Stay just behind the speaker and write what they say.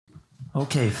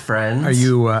Okay, friends. Are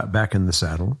you back in the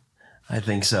saddle? I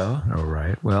think so. All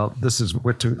right. Well, this is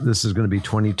going to be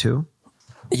 22.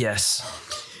 Yes.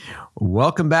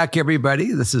 Welcome back,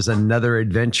 everybody. This is another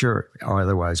adventure, or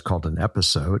otherwise called an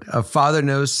episode, of Father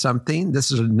Knows Something.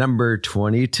 This is number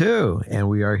 22, and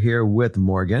we are here with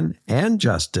Morgan and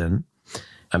Justin.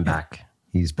 I'm back.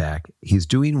 He's back. He's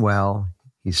doing well.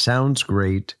 He sounds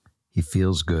great. He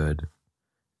feels good.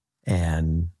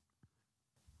 And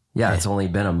yeah, it's only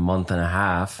been a month and a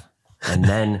half. And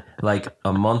then like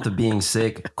a month of being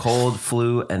sick, cold,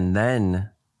 flu, and then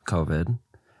COVID.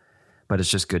 But it's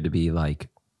just good to be like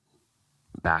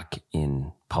back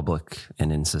in public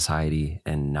and in society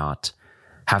and not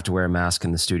have to wear a mask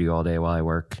in the studio all day while I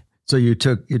work. So you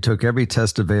took every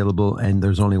test available, and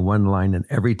there's only one line in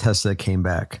every test that came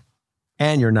back.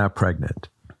 And you're not pregnant.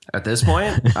 At this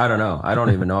point, I don't know. I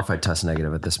don't even know if I test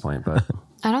negative at this point, but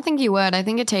I don't think you would. I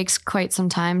think it takes quite some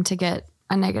time to get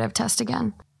a negative test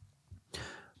again.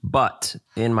 But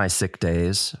in my sick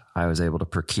days, I was able to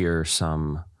procure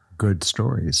some good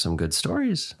stories.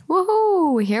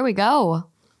 Woohoo! Here we go.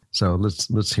 So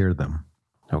let's hear them.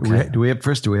 Okay. Do we have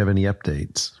any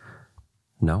updates?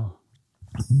 No.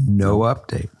 No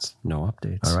updates. No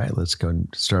updates. All right, let's go and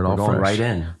start We're off going fresh. right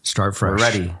in. Start fresh. We're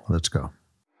ready. Let's go.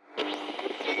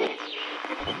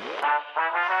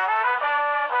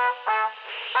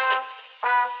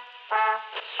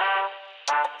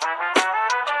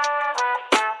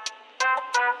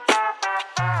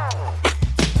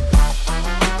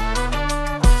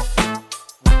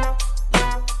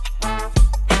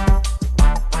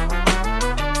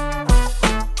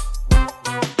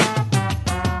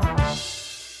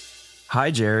 Hi,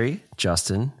 Jerry,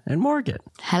 Justin, and Morgan.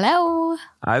 Hello.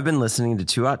 I've been listening to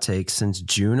Two Hot Takes since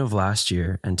June of last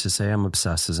year, and to say I'm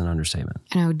obsessed is an understatement.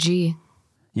 An OG.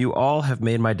 You all have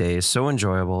made my days so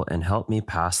enjoyable and helped me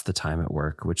pass the time at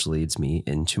work, which leads me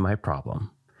into my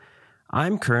problem.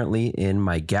 I'm currently in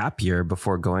my gap year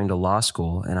before going to law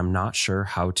school, and I'm not sure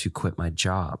how to quit my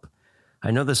job.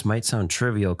 I know this might sound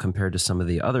trivial compared to some of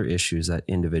the other issues that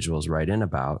individuals write in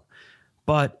about,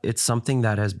 but it's something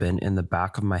that has been in the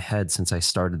back of my head since I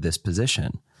started this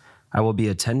position. I will be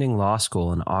attending law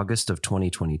school in August of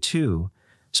 2022,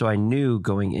 so I knew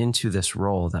going into this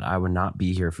role that I would not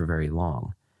be here for very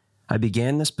long. I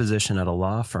began this position at a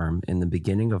law firm in the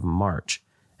beginning of March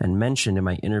and mentioned in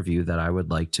my interview that I would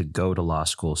like to go to law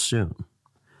school soon.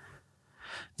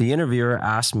 The interviewer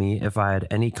asked me if I had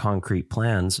any concrete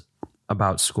plans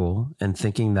about school, and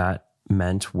thinking that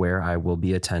meant where I will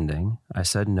be attending, I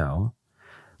said no.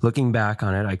 Looking back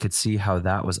on it, I could see how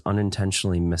that was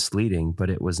unintentionally misleading, but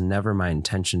it was never my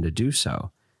intention to do so.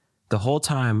 The whole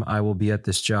time I will be at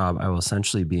this job, I will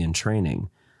essentially be in training.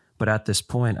 But at this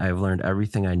point, I have learned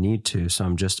everything I need to, so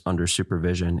I'm just under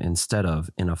supervision instead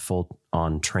of in a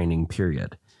full-on training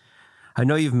period. I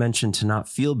know you've mentioned to not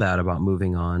feel bad about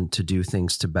moving on to do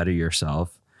things to better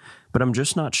yourself, but I'm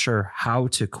just not sure how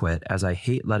to quit, as I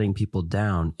hate letting people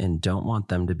down and don't want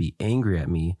them to be angry at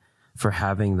me for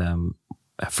having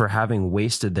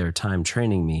wasted their time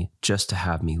training me just to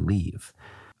have me leave.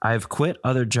 I've quit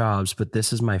other jobs, but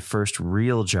this is my first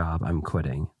real job I'm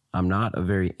quitting. I'm not a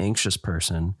very anxious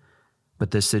person, but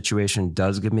this situation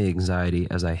does give me anxiety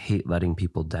as I hate letting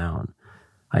people down.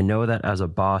 I know that as a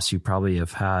boss, you probably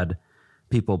have had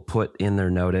people put in their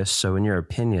notice. So in your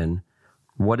opinion,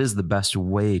 what is the best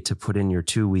way to put in your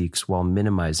 2 weeks while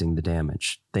minimizing the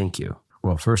damage? Thank you.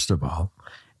 Well, first of all,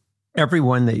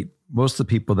 most of the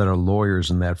people that are lawyers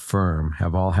in that firm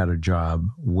have all had a job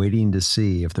waiting to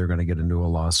see if they're going to get into a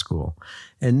law school.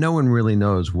 And no one really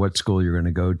knows what school you're going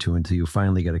to go to until you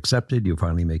finally get accepted, you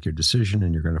finally make your decision,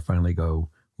 and you're going to finally go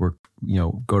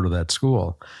to that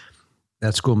school.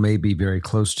 That school may be very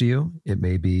close to you. It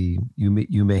may be,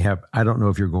 you may have, I don't know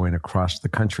if you're going across the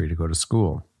country to go to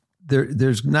school.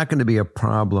 There's not going to be a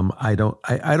problem. I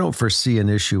don't foresee an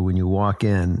issue when you walk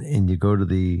in and you go to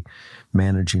the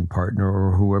managing partner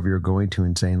or whoever you're going to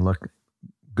and saying, look,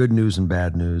 good news and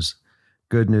bad news.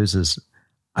 Good news is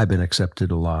I've been accepted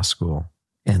to law school.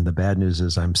 And the bad news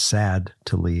is I'm sad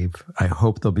to leave. I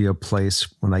hope there'll be a place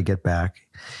when I get back.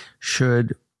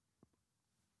 Should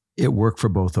it work for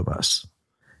both of us?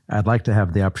 I'd like to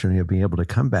have the opportunity of being able to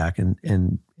come back and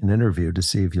an interview to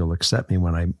see if you'll accept me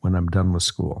when I'm done with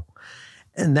school.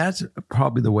 And that's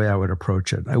probably the way I would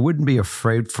approach it. I wouldn't be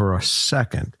afraid for a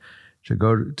second to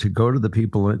go to the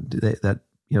people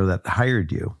that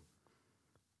hired you,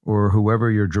 or whoever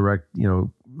your direct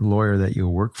lawyer that you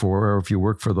work for, or if you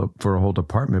work for a whole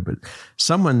department, but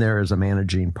someone there is a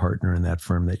managing partner in that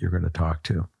firm that you're going to talk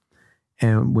to.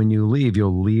 And when you leave,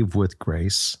 you'll leave with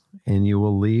grace, and you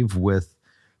will leave with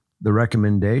the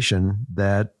recommendation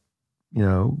that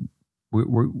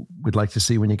we'd like to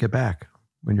see when you get back,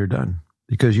 when you're done,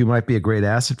 because you might be a great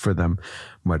asset for them,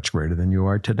 much greater than you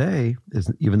are today,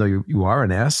 even though you are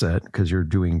an asset because you're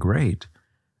doing great,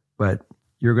 but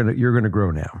you're going to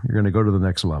grow now. You're going to go to the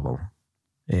next level.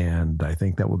 And I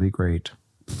think that will be great.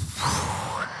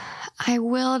 I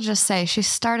will just say she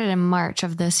started in March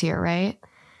of this year, right?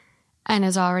 And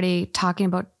is already talking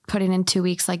about putting in 2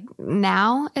 weeks. Like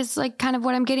now is like kind of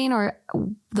what I'm getting, or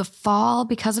the fall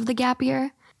because of the gap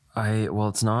year.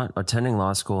 It's not attending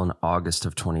law school in August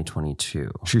of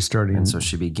 2022. She's starting. And so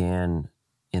she began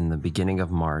in the beginning of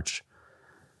March.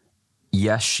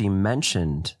 Yes, she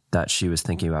mentioned that she was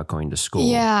thinking about going to school.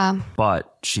 Yeah.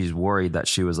 But she's worried that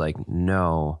she was like,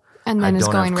 no, and then I is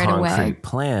don't going have right concrete away.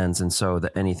 plans. And so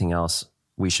that anything else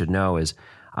we should know is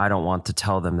I don't want to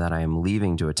tell them that I am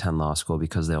leaving to attend law school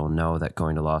because they'll know that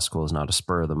going to law school is not a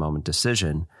spur of the moment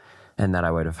decision and that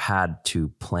I would have had to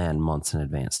plan months in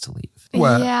advance to leave.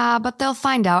 Well, yeah, but they'll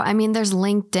find out. I mean, there's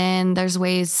LinkedIn, there's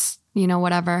ways,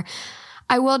 whatever.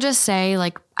 I will just say,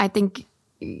 like, I think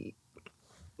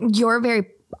you're very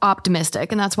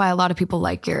optimistic, and that's why a lot of people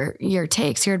like your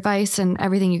takes, your advice, and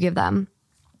everything you give them.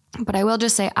 But I will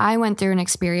just say I went through an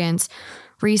experience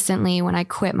recently when I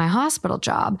quit my hospital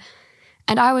job,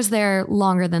 and I was there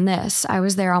longer than this. I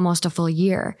was there almost a full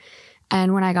year.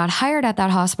 And when I got hired at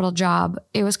that hospital job,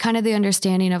 it was kind of the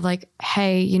understanding of like,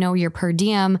 hey, you're per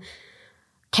diem.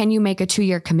 Can you make a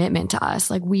 2-year commitment to us?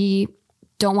 Like, we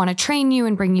don't want to train you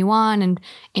and bring you on and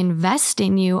invest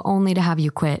in you only to have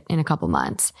you quit in a couple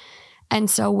months. And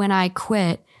so when I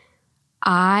quit,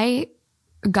 I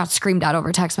got screamed at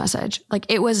over text message. Like,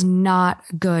 it was not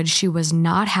good. She was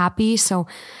not happy. So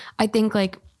I think,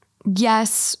 like,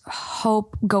 yes,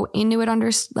 hope, go into it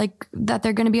that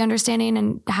they're going to be understanding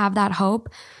and have that hope.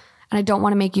 And I don't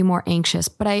want to make you more anxious,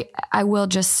 but I will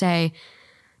just say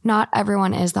not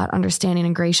everyone is that understanding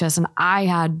and gracious. And I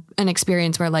had an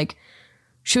experience where like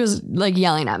she was like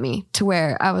yelling at me to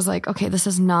where I was like, okay, this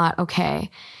is not okay.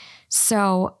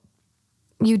 So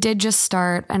you did just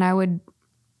start, and I would,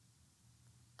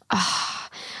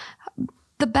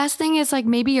 the best thing is like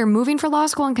maybe you're moving for law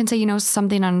school and can say,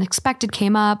 something unexpected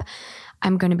came up.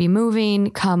 I'm going to be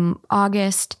moving come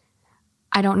August.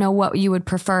 I don't know what you would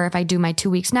prefer, if I do my 2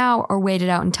 weeks now or wait it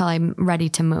out until I'm ready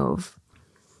to move.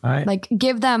 Like,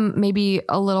 give them maybe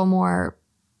a little more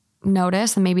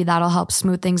notice, and maybe that'll help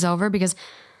smooth things over, because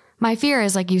my fear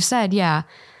is, like you said, yeah,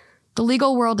 the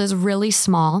legal world is really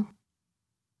small.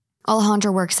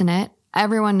 Alejandra works in it.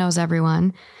 Everyone knows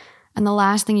everyone. And the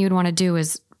last thing you'd want to do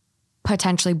is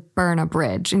potentially burn a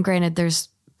bridge. And granted, there's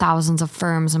thousands of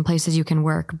firms and places you can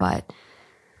work, but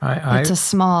it's a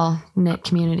small knit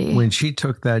community. When she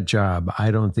took that job, I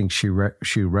don't think she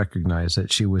recognized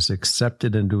that she was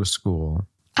accepted into a school.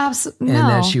 Absolutely,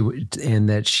 and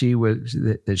that she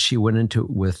went into it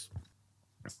with.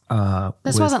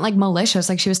 This wasn't like malicious,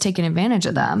 like she was taking advantage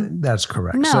of them. That's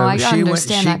correct. No, I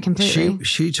understand that completely.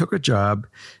 She took a job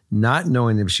not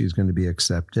knowing if she was going to be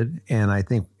accepted. And I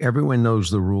think everyone knows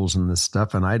the rules in this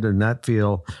stuff. And I do not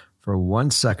feel for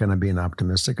 1 second I'm being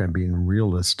optimistic. I'm being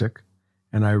realistic.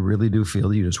 And I really do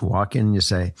feel you just walk in and you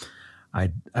say,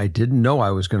 I didn't know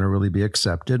I was going to really be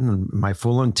accepted. And my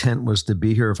full intent was to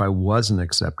be here if I wasn't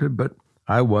accepted, but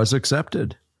I was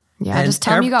accepted. Yeah, and just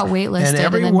tell me you got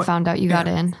waitlisted and then found out you got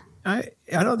in. I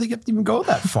don't think you have to even go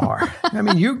that far. I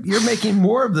mean, you're making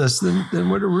more of this than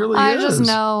what it really is. I just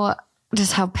know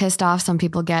just how pissed off some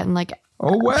people get, and like,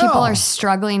 people are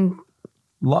struggling.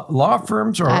 Law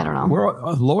firms are. I don't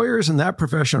know. Lawyers in that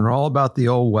profession are all about the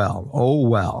oh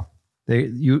well.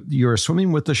 You're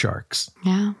swimming with the sharks.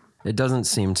 Yeah. It doesn't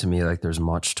seem to me like there's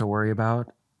much to worry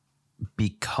about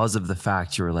because of the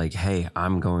fact you were like, hey,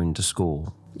 I'm going to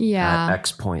school. Yeah. At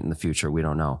X point in the future, we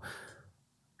don't know.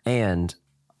 And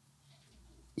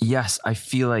yes, I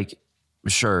feel like,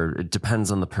 sure, it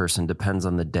depends on the person, depends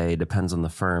on the day, depends on the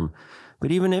firm.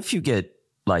 But even if you get,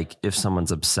 like, if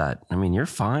someone's upset, I mean, you're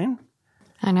fine.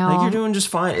 I know. Like, you're doing just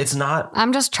fine. It's not.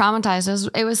 I'm just traumatized.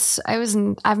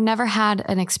 I've never had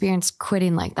an experience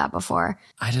quitting like that before.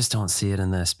 I just don't see it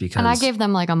in this because. And I gave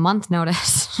them like a month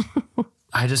notice.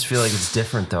 I just feel like it's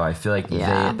different, though. I feel like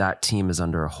that team is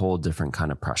under a whole different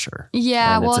kind of pressure.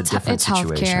 Yeah, and well, it's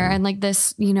healthcare. And like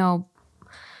this,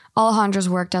 Alejandra's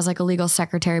worked as like a legal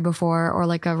secretary before or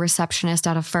like a receptionist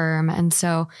at a firm. And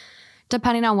so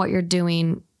depending on what you're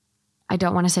doing, I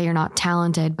don't want to say you're not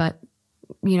talented, but,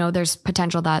 there's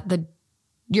potential that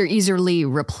you're easily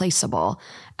replaceable.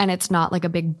 And it's not like a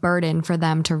big burden for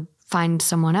them to find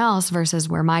someone else versus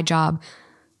where my job...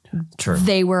 True.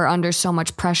 They were under so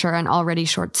much pressure and already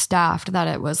short-staffed that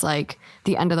it was like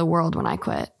the end of the world when I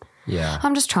quit. Yeah.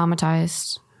 I'm just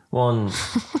traumatized. Well, and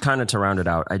kind of to round it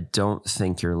out, I don't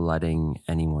think you're letting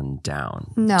anyone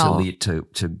down. No.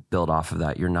 To build off of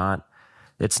that,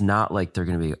 it's not like they're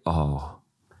going to be, oh,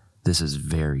 this is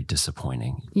very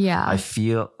disappointing. Yeah. I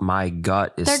feel my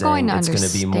gut is They're saying going it's to going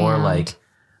to be more understand. like,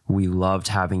 we loved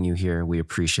having you here. We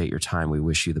appreciate your time. We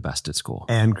wish you the best at school.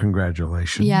 And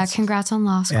congratulations. Yeah, congrats on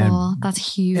law school.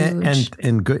 That's huge.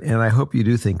 And good. And I hope you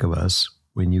do think of us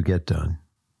when you get done.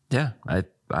 Yeah, I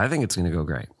think it's going to go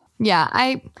great.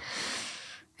 Yeah,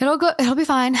 it'll be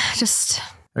fine. Just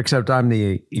Except I'm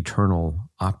the eternal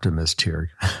optimist here.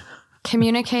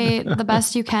 communicate the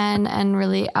best you can and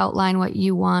really outline what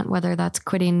you want, whether that's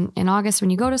quitting in August when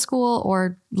you go to school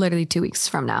or literally 2 weeks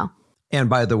from now. And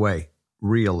by the way,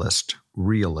 realist.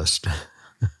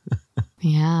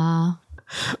 Yeah.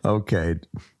 Okay.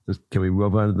 Can we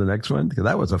move on to the next one? Because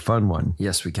that was a fun one.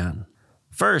 Yes, we can.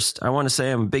 First, I want to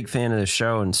say I'm a big fan of the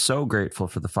show and so grateful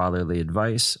for the fatherly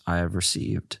advice I have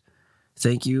received.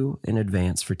 Thank you in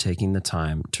advance for taking the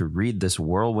time to read this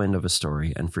whirlwind of a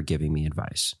story and for giving me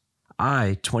advice.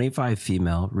 I, 25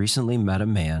 female, recently met a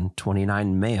man,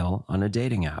 29 male, on a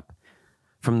dating app.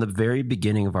 From the very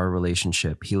beginning of our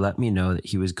relationship, he let me know that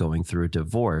he was going through a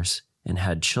divorce and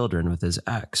had children with his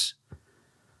ex.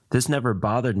 This never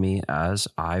bothered me as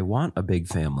I want a big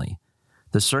family.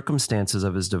 The circumstances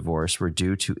of his divorce were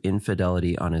due to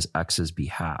infidelity on his ex's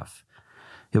behalf.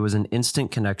 It was an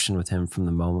instant connection with him from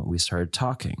the moment we started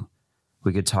talking.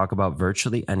 We could talk about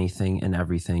virtually anything and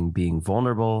everything, being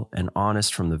vulnerable and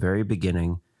honest from the very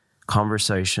beginning.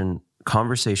 Conversation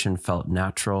felt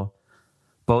natural.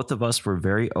 Both of us were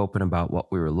very open about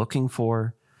what we were looking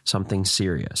for, something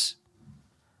serious.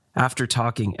 After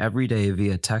talking every day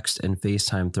via text and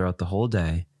FaceTime throughout the whole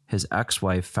day, his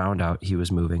ex-wife found out he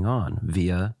was moving on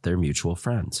via their mutual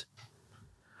friends.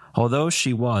 Although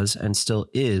she was and still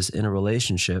is in a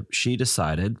relationship, she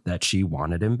decided that she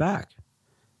wanted him back.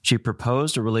 She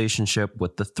proposed a relationship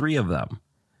with the three of them,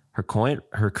 her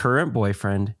current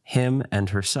boyfriend, him, and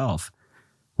herself,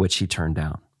 which he turned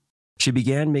down. She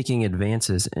began making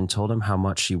advances and told him how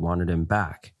much she wanted him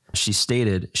back. She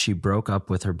stated she broke up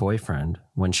with her boyfriend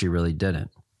when she really didn't.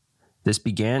 This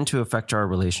began to affect our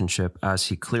relationship as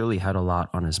he clearly had a lot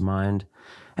on his mind,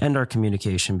 and our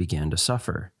communication began to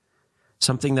suffer.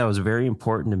 Something that was very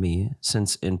important to me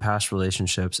since in past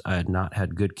relationships I had not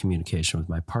had good communication with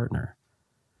my partner.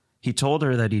 He told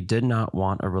her that he did not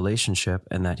want a relationship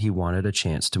and that he wanted a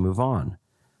chance to move on.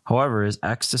 However, his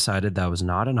ex decided that was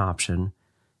not an option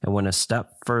and went a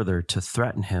step further to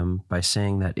threaten him by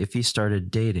saying that if he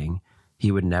started dating,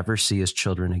 he would never see his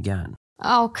children again.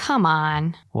 Oh, come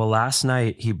on. Well, last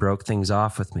night he broke things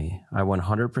off with me. I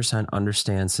 100%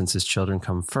 understand since his children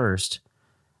come first.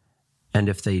 And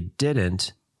if they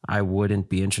didn't, I wouldn't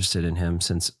be interested in him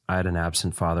since I had an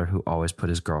absent father who always put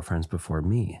his girlfriends before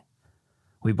me.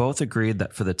 We both agreed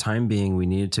that for the time being, we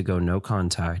needed to go no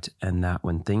contact and that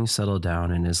when things settled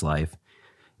down in his life,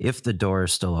 if the door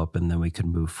is still open, then we could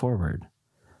move forward.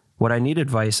 What I need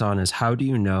advice on is how do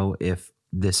you know if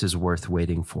this is worth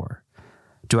waiting for?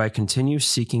 Do I continue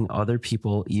seeking other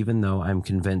people even though I'm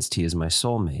convinced he is my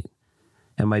soulmate?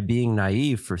 Am I being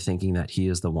naive for thinking that he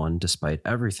is the one despite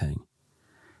everything?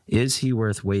 Is he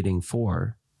worth waiting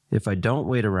for? If I don't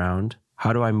wait around,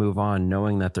 how do I move on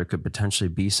knowing that there could potentially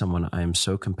be someone I am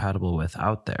so compatible with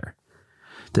out there?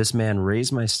 This man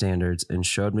raised my standards and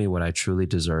showed me what I truly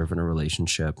deserve in a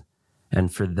relationship.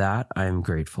 And for that, I am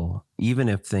grateful, even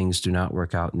if things do not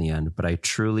work out in the end, but I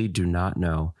truly do not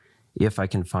know if I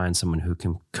can find someone who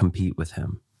can compete with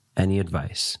him. Any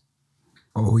advice?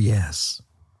 Oh, yes.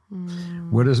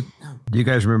 Do you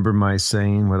guys remember my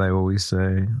saying, what I always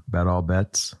say about all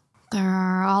bets?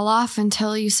 They're all off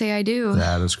until you say I do.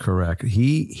 That is correct.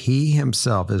 He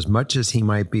himself, as much as he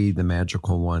might be the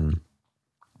magical one,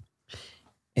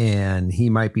 and he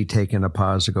might be taking a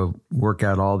pause to go work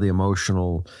out all the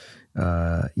emotional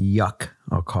yuck,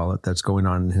 I'll call it, that's going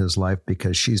on in his life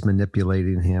because she's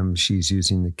manipulating him. She's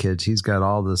using the kids. He's got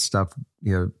all this stuff,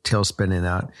 tail spinning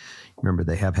out. Remember,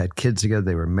 they have had kids together.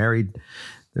 They were married.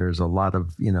 There's a lot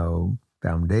of,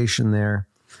 foundation there.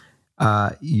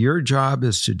 Your job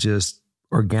is to just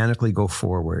organically go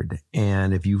forward.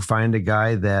 And if you find a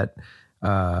guy that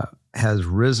has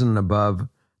risen above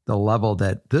the level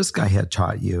that this guy had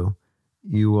taught you,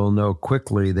 you will know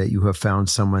quickly that you have found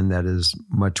someone that is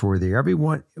much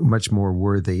more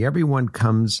worthy. Everyone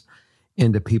comes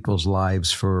into people's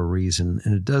lives for a reason.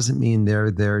 And it doesn't mean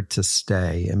they're there to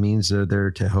stay. It means they're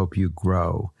there to help you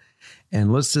grow.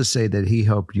 And let's just say that he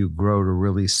helped you grow to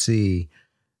really see,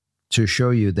 to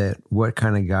show you that what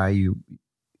kind of guy you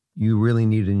really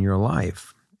need in your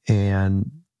life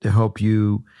and to help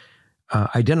you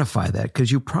identify that,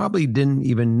 because you probably didn't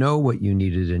even know what you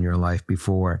needed in your life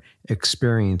before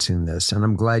experiencing this. And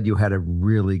I'm glad you had a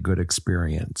really good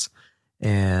experience.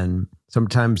 And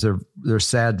sometimes they're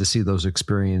sad to see those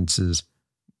experiences,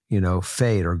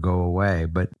 fade or go away.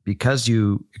 But because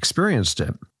you experienced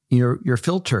it, your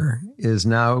filter is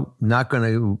now not going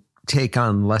to take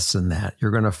on less than that.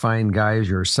 You're going to find guys,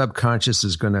 your subconscious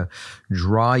is going to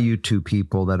draw you to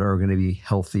people that are going to be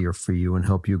healthier for you and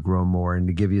help you grow more and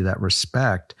to give you that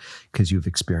respect because you've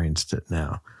experienced it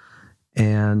now.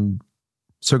 And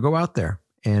so go out there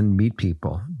and meet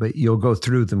people, but you'll go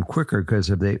through them quicker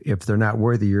because if they're not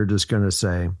worthy, you're just going to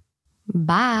say,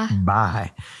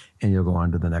 bye, and you'll go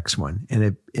on to the next one.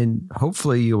 And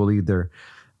hopefully you will either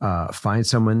find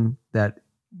someone that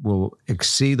will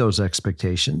exceed those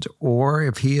expectations, or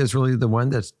if he is really the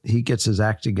one that he gets his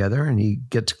act together and he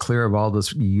gets clear of all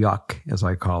this yuck, as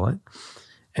I call it,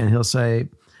 and he'll say,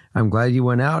 I'm glad you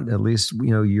went out. At least,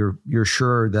 you're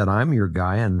sure that I'm your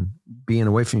guy, and being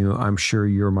away from you, I'm sure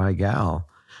you're my gal.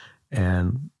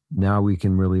 And now we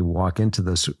can really walk into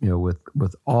this,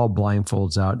 with all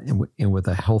blindfolds out and with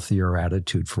a healthier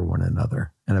attitude for one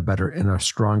another and a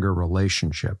stronger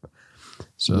relationship.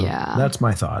 So that's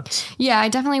my thoughts. Yeah, I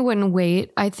definitely wouldn't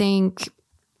wait. I think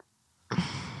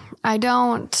I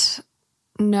don't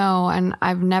know, and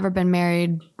I've never been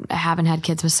married. I haven't had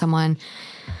kids with someone.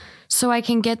 So I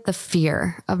can get the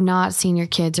fear of not seeing your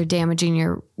kids or damaging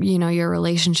your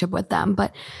relationship with them.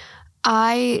 But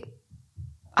I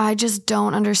just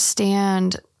don't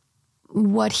understand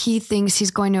what he thinks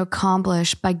he's going to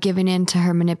accomplish by giving in to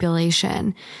her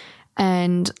manipulation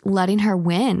and letting her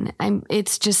win.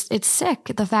 It's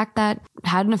sick. The fact that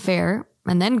had an affair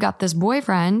and then got this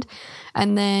boyfriend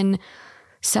and then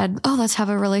said, oh, let's have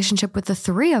a relationship with the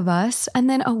three of us. And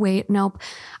then, oh, wait, nope.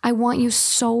 I want you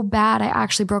so bad. I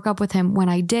actually broke up with him when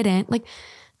I didn't. Like,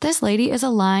 this lady is a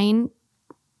lying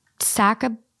sack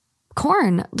of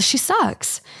corn. She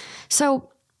sucks.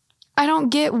 So I don't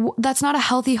get, that's not a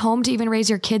healthy home to even raise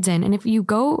your kids in. And if you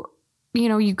go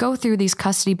through these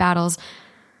custody battles,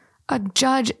 a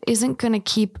judge isn't going to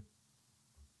keep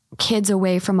kids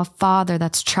away from a father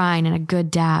that's trying and a good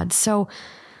dad. So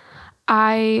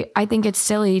I think it's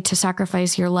silly to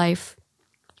sacrifice your life.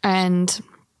 And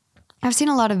I've seen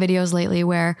a lot of videos lately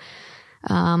where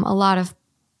a lot of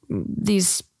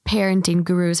these parenting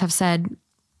gurus have said,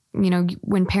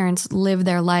 when parents live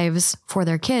their lives for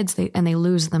their kids and they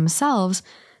lose themselves,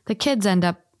 the kids end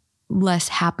up less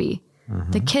happy.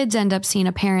 Mm-hmm. The kids end up seeing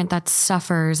a parent that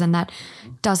suffers and that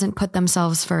doesn't put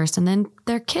themselves first. And then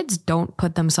their kids don't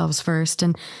put themselves first.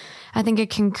 And I think it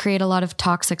can create a lot of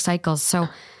toxic cycles. So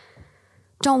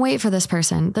don't wait for this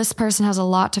person. This person has a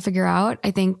lot to figure out.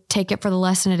 I think take it for the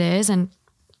lesson it is and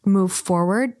move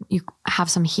forward. You have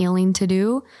some healing to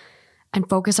do and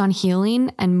focus on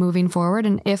healing and moving forward.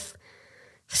 And if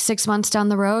 6 months down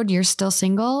the road, you're still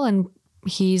single and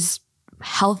he's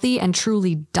healthy and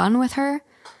truly done with her,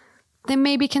 then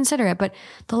maybe consider it. But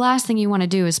the last thing you want to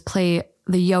do is play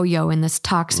the yo-yo in this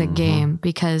toxic game,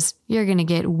 because you're going to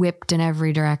get whipped in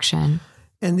every direction.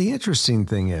 And the interesting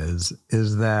thing is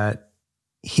that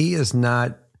he is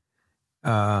not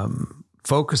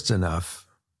focused enough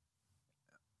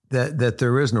that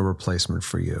there is no replacement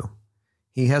for you.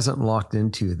 He hasn't locked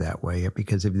into you that way yet,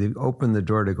 because if you open the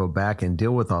door to go back and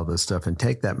deal with all this stuff and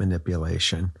take that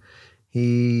manipulation,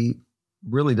 he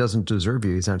really doesn't deserve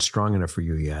you. He's not strong enough for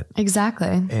you yet.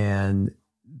 Exactly. And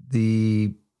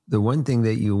the one thing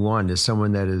that you want is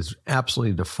someone that is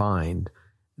absolutely defined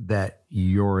that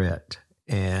you're it.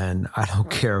 And I don't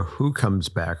care who comes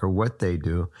back or what they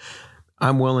do.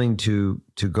 I'm willing to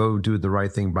go do the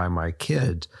right thing by my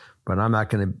kids, but I'm not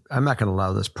going to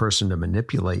allow this person to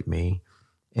manipulate me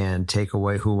and take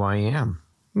away who I am.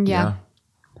 Yeah.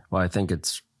 Well, I think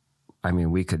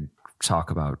we could talk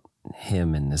about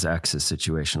him and his ex's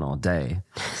situation all day.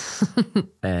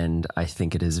 And I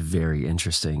think it is very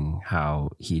interesting how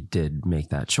he did make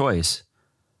that choice.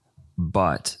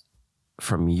 But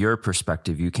from your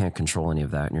perspective, you can't control any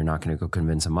of that, and you're not going to go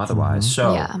convince him otherwise.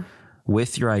 Mm-hmm. So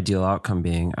with your ideal outcome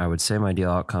being, I would say my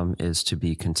ideal outcome is to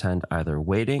be content either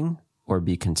waiting or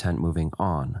be content moving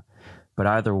on. But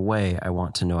either way, I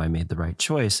want to know I made the right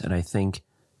choice. And I think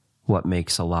what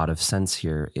makes a lot of sense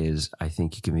here is I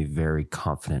think you can be very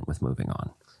confident with moving on.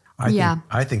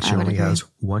 I think she only has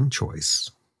one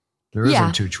choice. There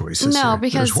isn't two choices. No, here.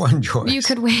 Because there's one choice. You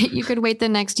could wait the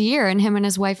next year and him and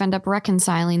his wife end up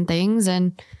reconciling things.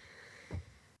 And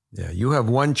yeah, you have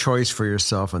one choice for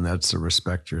yourself, and that's to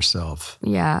respect yourself.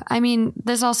 Yeah. I mean,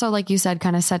 this also, like you said,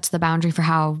 kind of sets the boundary for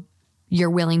how you're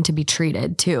willing to be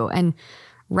treated too. And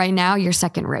right now you're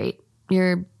second rate.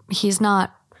 He's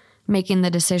not making the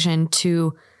decision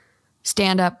to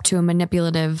stand up to a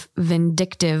manipulative,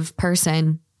 vindictive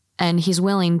person, and he's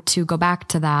willing to go back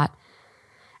to that.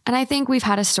 And I think we've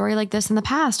had a story like this in the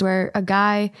past where a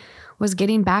guy was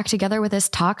getting back together with his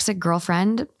toxic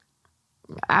girlfriend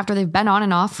after they've been on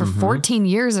and off for 14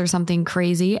 years or something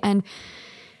crazy. And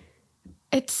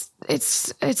it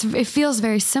feels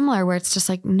very similar where it's just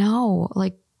like, no,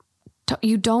 like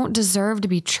you don't deserve to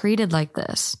be treated like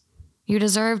this. You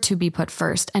deserve to be put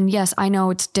first. And yes, I know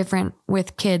it's different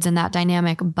with kids and that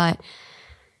dynamic, but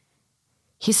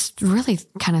he's really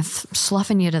kind of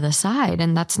sloughing you to the side,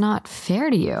 and that's not fair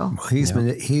to you. Well,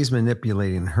 he's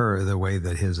manipulating her the way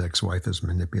that his ex-wife is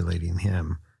manipulating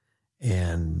him.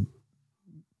 And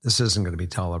this isn't going to be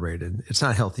tolerated. It's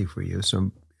not healthy for you.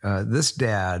 So this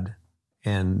dad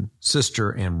and sister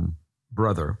and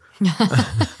brother,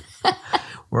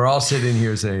 we're all sitting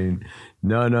here saying,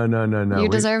 no. You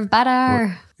deserve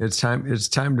better. It's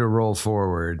time to roll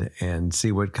forward and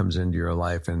see what comes into your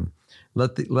life, and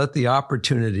let the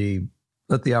opportunities,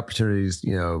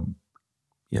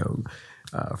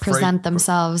 present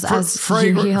themselves as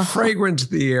you heal. Fragrance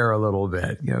the air a little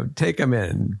bit, take them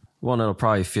in. Well, and it'll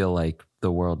probably feel like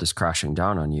the world is crashing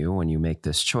down on you when you make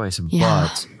this choice. Yeah.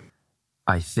 But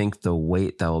I think the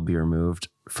weight that will be removed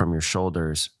from your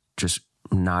shoulders, just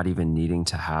not even needing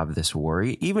to have this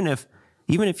worry, even if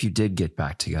you did get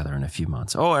back together in a few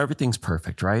months, everything's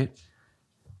perfect, right?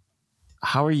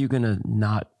 How are you going to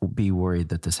not be worried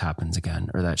that this happens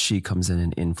again, or that she comes in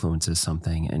and influences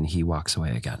something and he walks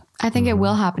away again? I think it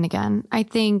will happen again. I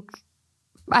think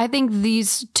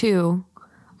these two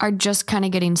are just kind of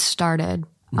getting started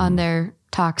on their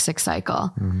toxic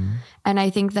cycle. And I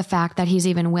think the fact that he's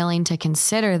even willing to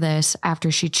consider this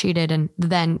after she cheated, and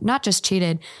then not just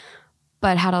cheated,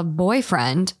 but had a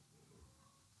boyfriend,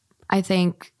 I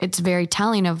think it's very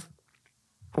telling of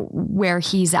where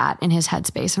he's at in his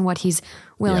headspace and what he's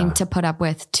willing to put up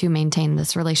with to maintain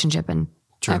this relationship and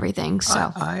everything.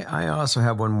 So I also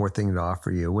have one more thing to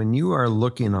offer you. When you are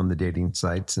looking on the dating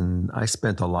sites, and I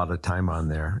spent a lot of time on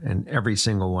there, and every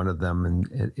single one of them,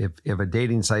 and if a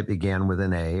dating site began with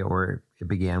an A or it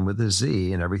began with a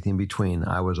Z and everything between,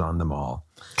 I was on them all.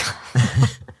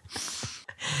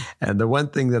 And the one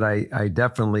thing that I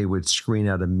definitely would screen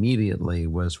out immediately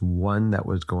was one that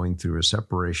was going through a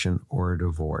separation or a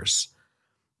divorce,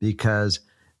 because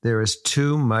there is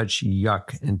too much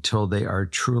yuck until they are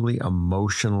truly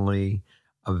emotionally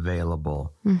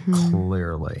available,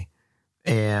 clearly.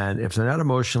 And if they're not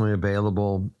emotionally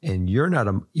available, and you're not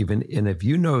and if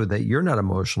you know that you're not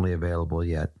emotionally available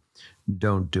yet,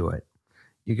 don't do it.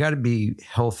 You got to be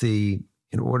healthy.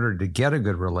 In order to get a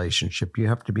good relationship, you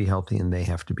have to be healthy and they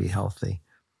have to be healthy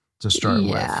to start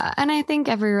with. Yeah. And I think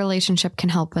every relationship can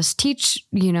help us teach,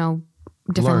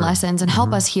 different lessons and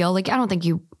help us heal. Like, I don't think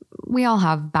we all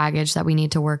have baggage that we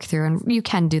need to work through, and you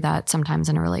can do that sometimes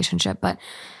in a relationship, but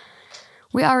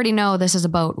we already know this is a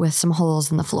boat with some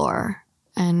holes in the floor.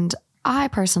 And I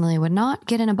personally would not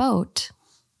get in a boat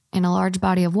in a large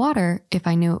body of water if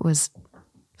I knew it was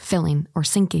filling or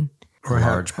sinking. Or a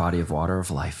large body of water of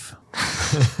life.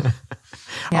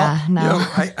 Yeah, no.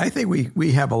 I think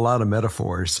we have a lot of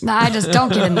metaphors. No, I just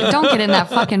don't get in that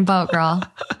fucking boat, girl.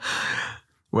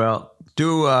 Well,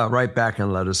 do write back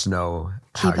and let us know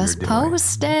how Keep us you're doing.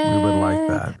 posted. We would like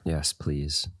that. Yes,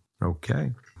 please.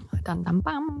 Okay. Dun, dun,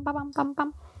 bum, bum, bum,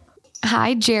 bum.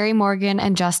 Hi, Jerry, Morgan,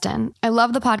 and Justin. I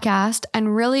love the podcast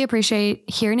and really appreciate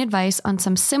hearing advice on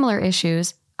some similar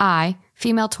issues I,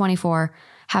 female 24,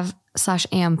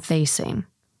 have/am facing.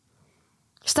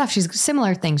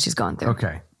 Similar things she's going through.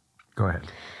 Okay. Go ahead.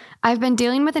 I've been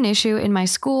dealing with an issue in my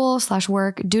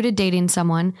school/work due to dating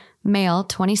someone, male,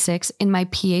 26, in my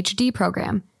PhD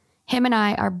program. Him and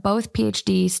I are both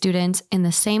PhD students in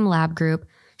the same lab group,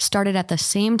 started at the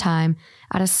same time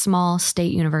at a small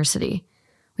state university.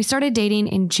 We started dating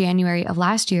in January of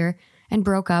last year and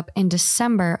broke up in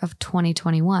December of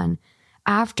 2021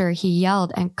 after he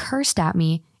yelled and cursed at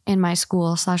me in my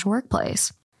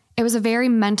school/workplace. It was a very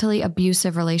mentally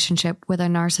abusive relationship with a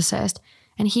narcissist,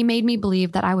 and he made me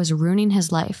believe that I was ruining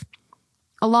his life,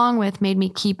 along with made me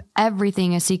keep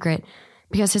everything a secret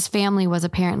because his family was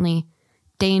apparently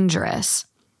dangerous.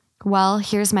 Well,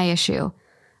 here's my issue.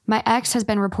 My ex has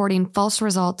been reporting false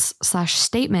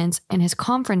results/statements in his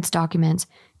conference documents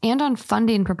and on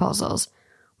funding proposals,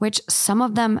 which some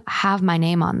of them have my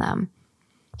name on them.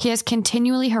 He has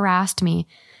continually harassed me,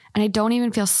 and I don't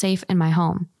even feel safe in my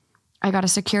home. I got a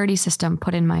security system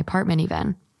put in my apartment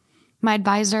even. My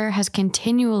advisor has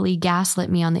continually gaslit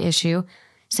me on the issue,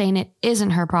 saying it isn't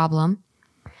her problem.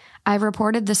 I've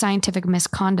reported the scientific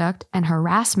misconduct and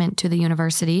harassment to the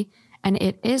university, and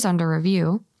it is under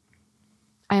review.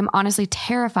 I am honestly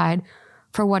terrified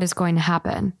for what is going to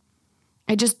happen.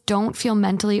 I just don't feel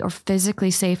mentally or physically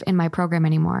safe in my program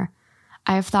anymore.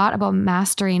 I have thought about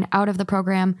mastering out of the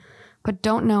program, but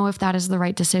don't know if that is the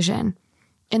right decision.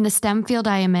 In the STEM field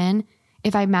I am in,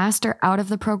 if I master out of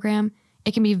the program,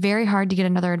 it can be very hard to get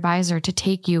another advisor to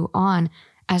take you on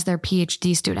as their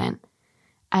PhD student,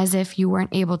 as if you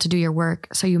weren't able to do your work,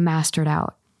 so you mastered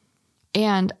out.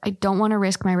 And I don't want to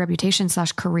risk my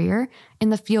reputation/career in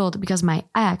the field because my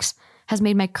ex has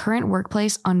made my current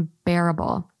workplace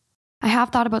unbearable. I have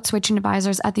thought about switching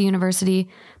advisors at the university,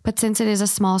 but since it is a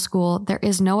small school, there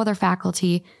is no other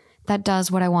faculty that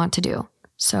does what I want to do.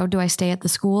 So do I stay at the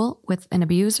school with an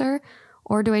abuser,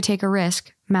 or do I take a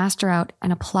risk, master out,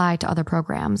 and apply to other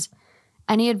programs?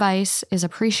 Any advice is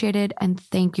appreciated, and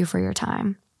thank you for your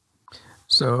time.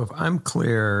 So if I'm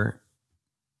clear,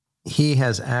 she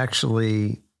has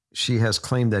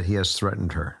claimed that he has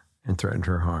threatened her and threatened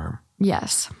her harm.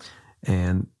 Yes.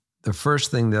 And the first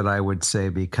thing that I would say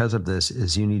because of this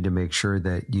is you need to make sure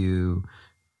that you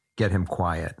get him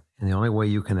quiet. And the only way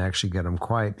you can actually get him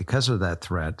quiet because of that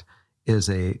threat is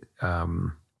a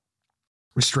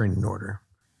restraining order.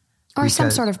 Or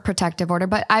some sort of protective order.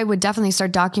 But I would definitely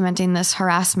start documenting this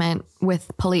harassment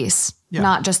with police,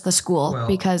 not just the school.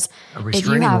 Because a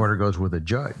restraining order goes with a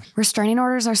judge. Restraining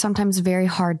orders are sometimes very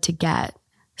hard to get.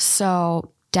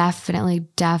 So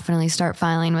definitely start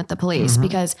filing with the police.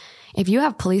 Because if you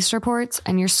have police reports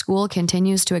and your school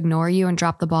continues to ignore you and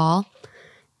drop the ball,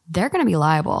 they're going to be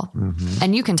liable.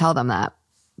 And you can tell them that.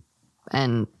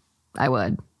 And I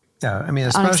would. Yeah, I mean,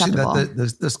 especially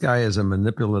that this guy is a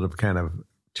manipulative kind of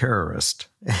terrorist.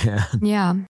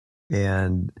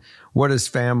 And what his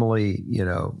family,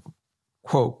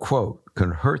 quote,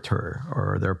 can hurt her,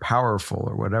 or they're powerful,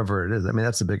 or whatever it is. I mean,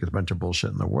 that's the biggest bunch of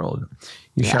bullshit in the world.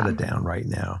 You shut it down right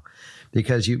now,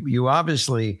 because you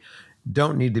obviously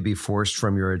don't need to be forced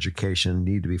from your education,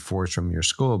 need to be forced from your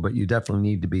school, but you definitely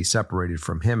need to be separated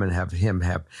from him and have him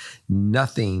have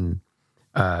nothing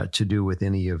to do with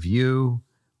any of you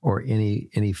or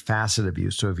any facet of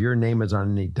you. So if your name is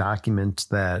on any documents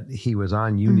that he was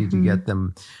on, you need to get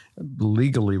them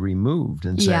legally removed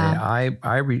and say,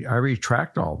 I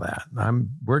retract all that.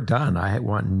 We're done. I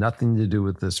want nothing to do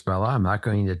with this fella. I'm not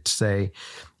going to say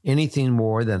anything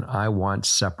more than I want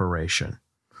separation.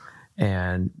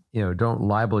 And, don't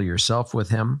libel yourself with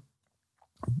him,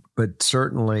 but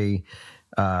certainly,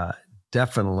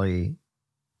 definitely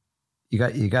you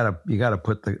got to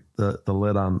put the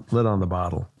lid on the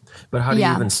bottle. But how do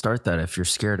you even start that if you're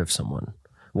scared of someone?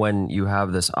 When you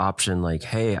have this option like,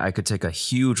 hey, I could take a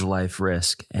huge life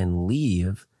risk and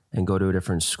leave and go to a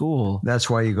different school. That's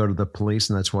why you go to the police,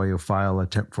 and that's why you file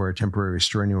for a temporary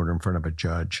restraining order in front of a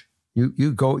judge.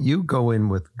 You go in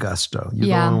with gusto.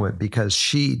 Go in with, because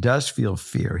she does feel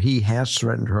fear. He has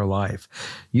threatened her life.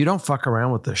 You don't fuck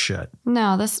around with this shit.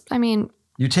 No,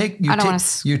 you take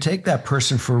that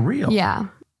person for real. Yeah.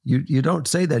 You don't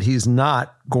say that he's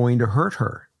not going to hurt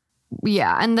her.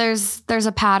 Yeah, and there's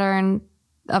a pattern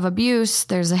of abuse.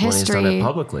 There's a history.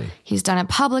 He's done it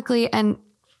publicly. And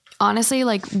honestly,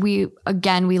 we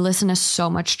listen to so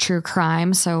much true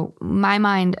crime. So my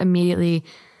mind immediately,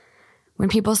 when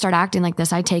people start acting like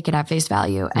this, I take it at face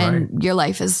value, and your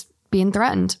life is being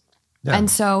threatened. Yeah. And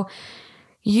so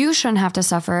you shouldn't have to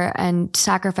suffer and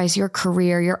sacrifice your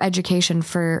career, your education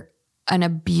for an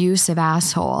abusive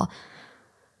asshole.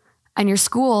 And your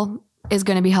school is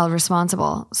going to be held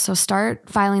responsible. So start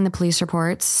filing the police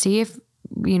reports, see if,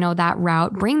 that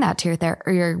route, bring that to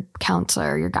your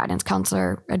counselor, your guidance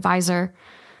counselor, advisor,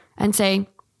 and say,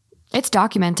 it's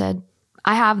documented.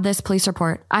 I have this police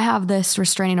report. I have this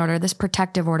restraining order, this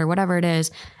protective order, whatever it is.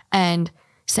 And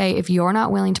say, if you're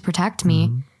not willing to protect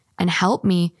me and help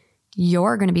me,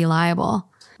 you're going to be liable.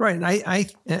 Right.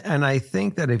 And I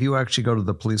think that if you actually go to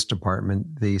the police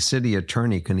department, the city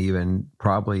attorney can even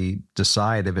probably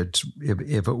decide if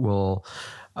it will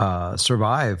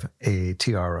survive a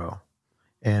TRO.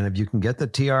 And if you can get the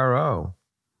TRO,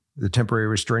 the temporary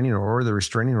restraining order, or the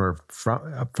restraining order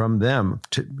from them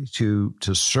to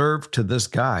serve to this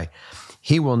guy,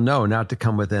 he will know not to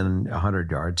come within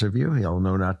 100 yards of you. He'll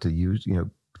know not to use,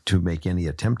 to make any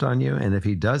attempt on you. And if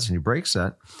he does and he breaks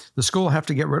that, the school will have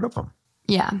to get rid of him.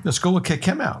 Yeah. The school will kick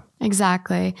him out.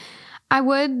 Exactly. I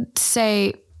would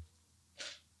say,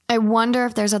 I wonder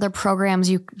if there's other programs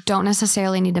you don't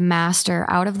necessarily need to master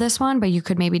out of this one, but you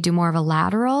could maybe do more of a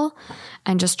lateral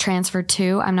and just transfer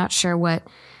to. I'm not sure what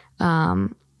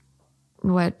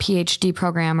PhD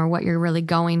program or what you're really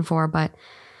going for, but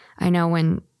I know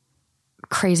when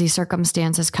crazy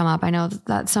circumstances come up, I know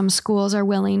that some schools are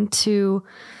willing to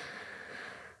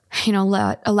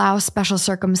allow special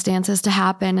circumstances to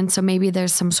happen. And so maybe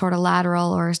there's some sort of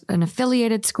lateral or an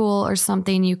affiliated school or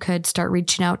something you could start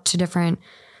reaching out to different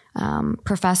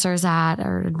professors at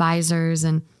or advisors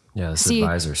and this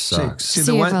advisor sucks.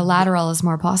 See if a lateral is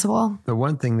more possible. The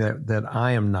one thing that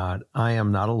I am not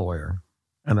a lawyer,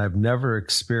 and I've never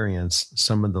experienced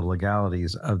some of the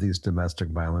legalities of these domestic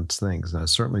violence things. Now,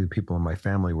 certainly people in my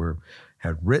family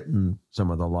had written some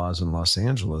of the laws in Los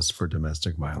Angeles for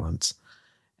domestic violence.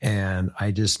 And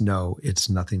I just know it's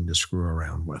nothing to screw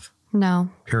around with. No.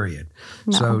 Period.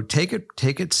 No. So take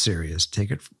it serious.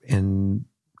 Take it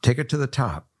to the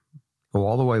top. Go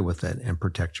all the way with it and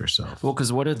protect yourself. Well,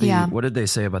 because what did they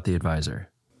say about the advisor?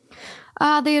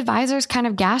 The advisor's kind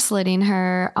of gaslighting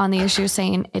her on the issue,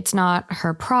 saying it's not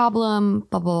her problem,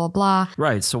 blah, blah, blah, blah.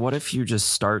 Right. So what if you just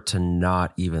start to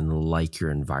not even like your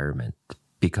environment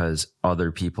because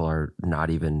other people are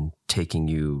not even taking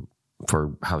you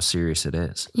for how serious it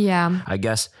is? Yeah. I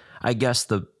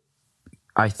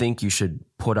think you should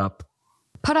put up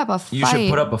a fight. You should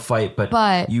put up a fight,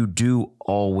 but you do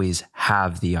always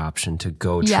have the option to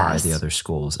go try the other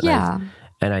schools.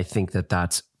 And I think that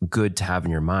that's good to have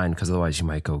in your mind, because otherwise you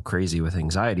might go crazy with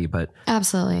anxiety. But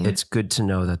absolutely, it's good to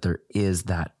know that there is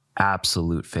that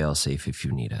absolute fail safe if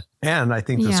you need it. And I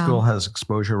think the school has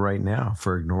exposure right now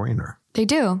for ignoring her. They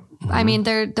do. Mm-hmm. I mean,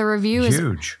 the review is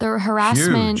huge. The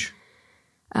harassment. Huge.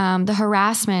 The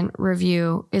harassment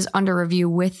review is under review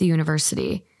with the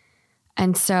university.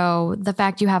 And so the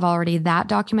fact you have already that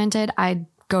documented, I'd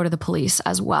go to the police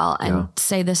as well and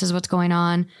say, this is what's going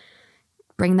on.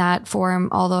 Bring that form,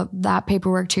 that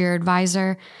paperwork to your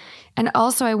advisor. And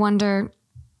also I wonder,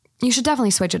 you should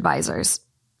definitely switch advisors.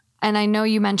 And I know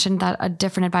you mentioned that a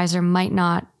different advisor might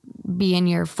not be in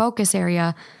your focus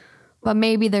area, but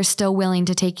maybe they're still willing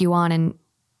to take you on, and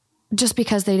just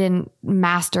because they didn't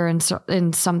master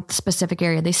in some specific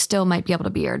area, they still might be able to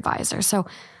be your advisor. So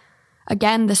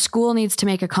again, the school needs to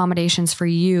make accommodations for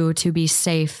you to be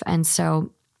safe. And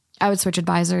so I would switch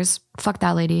advisors. Fuck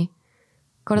that lady.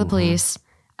 Go to the police.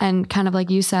 And kind of like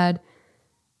you said,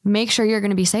 make sure you're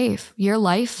going to be safe. Your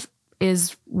life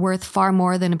is worth far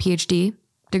more than a PhD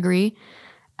degree.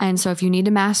 And so if you need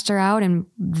to master out and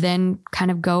then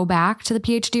kind of go back to the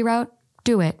PhD route,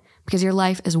 do it. Because your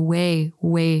life is way,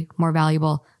 way more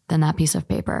valuable than that piece of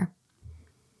paper.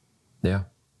 Yeah.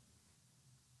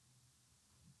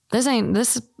 We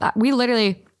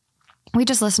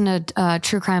just listened to a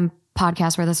true crime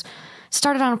podcast where this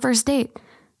started on a first date.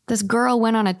 This girl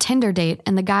went on a Tinder date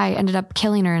and the guy ended up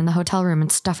killing her in the hotel room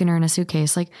and stuffing her in a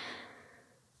suitcase. Like,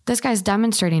 this guy's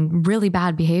demonstrating really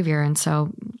bad behavior. And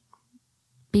so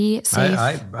be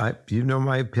safe. You know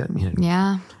my opinion.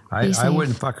 Yeah. I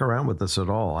wouldn't fuck around with this at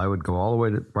all. I would go all the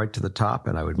way right to the top,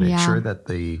 and I would make sure that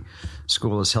the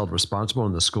school is held responsible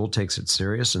and the school takes it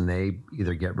serious, and they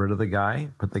either get rid of the guy,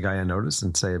 put the guy on notice,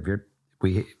 and say, if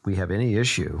we have any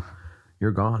issue,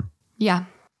 you're gone. Yeah.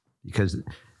 Because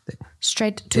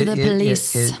straight to the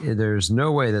police. There's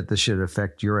no way that this should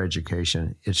affect your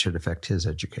education. It should affect his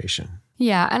education.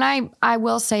 Yeah. And I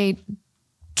will say,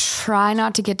 try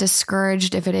not to get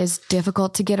discouraged if it is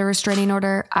difficult to get a restraining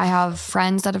order. I have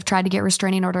friends that have tried to get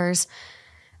restraining orders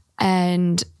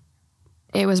and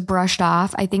it was brushed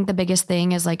off. I think the biggest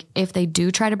thing is, like, if they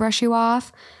do try to brush you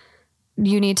off,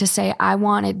 you need to say, I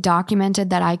want it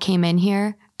documented that I came in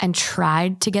here and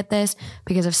tried to get this,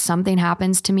 because if something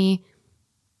happens to me,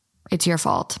 it's your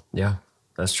fault. Yeah,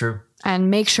 that's true.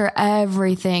 And make sure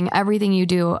everything you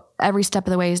do, every step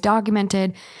of the way is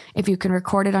documented. If you can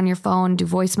record it on your phone, do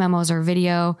voice memos or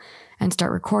video and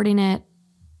start recording it.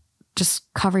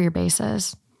 Just cover your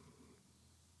bases.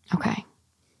 Okay.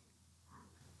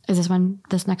 Is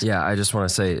this next? Yeah, I just want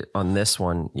to say on this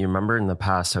one, you remember in the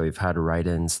past how we've had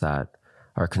write-ins that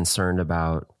are concerned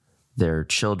about their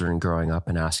children growing up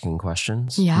and asking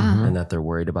questions. Yeah. And that they're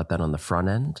worried about that on the front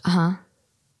end. Uh-huh.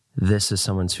 This is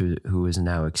someone who is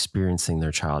now experiencing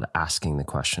their child asking the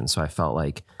question. So I felt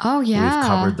like, we've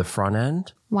covered the front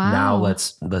end. Wow. Now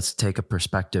let's take a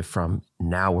perspective from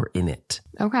now we're in it.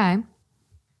 Okay.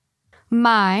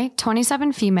 My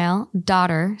 27 female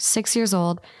daughter, 6 years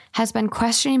old, has been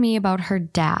questioning me about her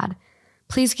dad.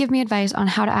 Please give me advice on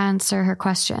how to answer her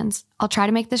questions. I'll try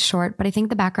to make this short, but I think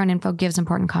the background info gives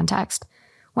important context.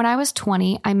 When I was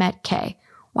 20, I met Kay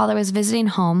while I was visiting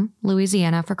home,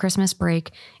 Louisiana, for Christmas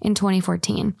break in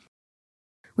 2014.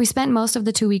 We spent most of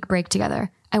the 2-week break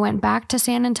together. I went back to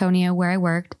San Antonio where I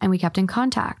worked, and we kept in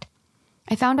contact.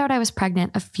 I found out I was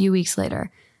pregnant a few weeks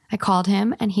later. I called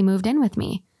him, and he moved in with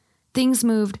me. Things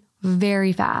moved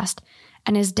very fast,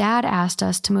 and his dad asked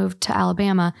us to move to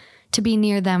Alabama to be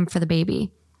near them for the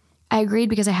baby. I agreed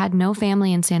because I had no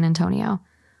family in San Antonio.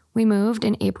 We moved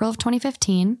in April of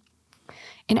 2015.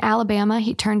 In Alabama,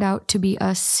 he turned out to be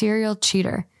a serial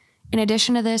cheater. In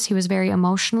addition to this, he was very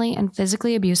emotionally and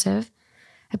physically abusive.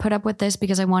 I put up with this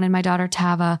because I wanted my daughter to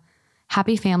have a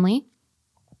happy family.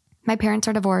 My parents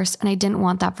are divorced, and I didn't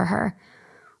want that for her.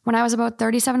 When I was about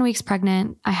 37 weeks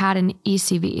pregnant, I had an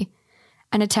ECV,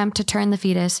 an attempt to turn the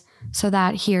fetus so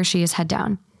that he or she is head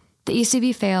down. The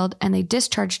ECV failed, and they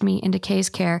discharged me into Kay's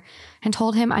care and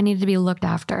told him I needed to be looked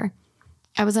after.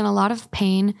 I was in a lot of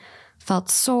pain, felt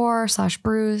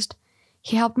sore/bruised.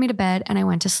 He helped me to bed, and I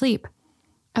went to sleep.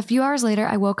 A few hours later,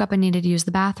 I woke up and needed to use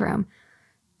the bathroom.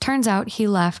 Turns out he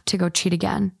left to go cheat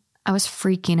again. I was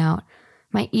freaking out.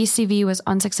 My ECV was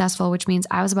unsuccessful, which means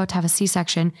I was about to have a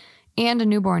C-section and a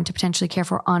newborn to potentially care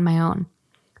for on my own.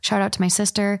 Shout out to my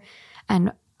sister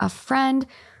and a friend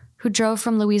who drove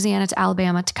from Louisiana to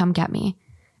Alabama to come get me.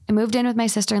 I moved in with my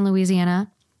sister in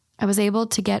Louisiana. I was able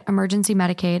to get emergency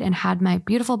Medicaid and had my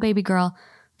beautiful baby girl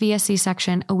via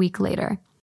C-section a week later.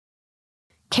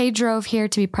 Kay drove here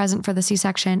to be present for the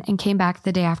C-section and came back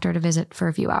the day after to visit for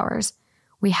a few hours.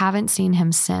 We haven't seen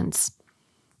him since.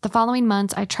 The following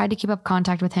months, I tried to keep up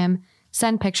contact with him,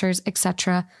 send pictures,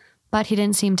 etc., but he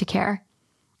didn't seem to care.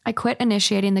 I quit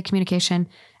initiating the communication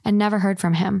and never heard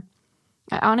from him.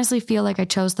 I honestly feel like I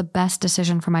chose the best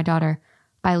decision for my daughter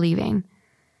by leaving.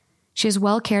 She is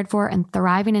well cared for and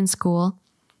thriving in school.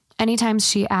 Anytime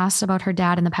she asked about her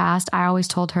dad in the past, I always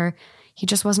told her he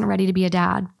just wasn't ready to be a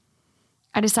dad.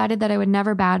 I decided that I would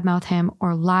never badmouth him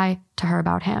or lie to her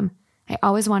about him. I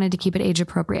always wanted to keep it age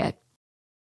appropriate.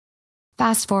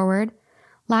 Fast forward,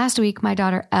 last week my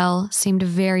daughter Elle seemed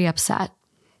very upset.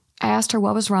 I asked her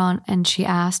what was wrong, and she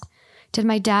asked, "Did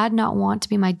my dad not want to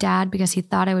be my dad because he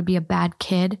thought I would be a bad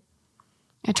kid?"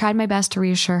 I tried my best to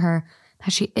reassure her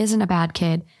that she isn't a bad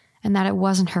kid and that it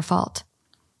wasn't her fault.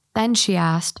 Then she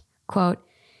asked, quote,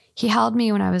 "He held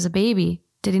me when I was a baby.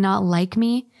 Did he not like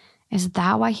me? Is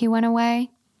that why he went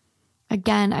away?"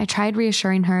 Again, I tried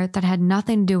reassuring her that it had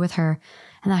nothing to do with her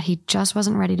and that he just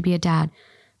wasn't ready to be a dad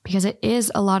because it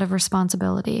is a lot of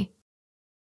responsibility.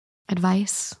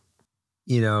 Advice?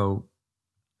 You know,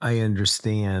 I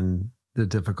understand the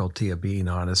difficulty of being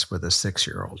honest with a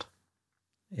 6-year-old.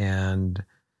 And,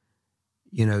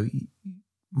 you know,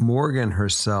 Morgan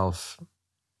herself,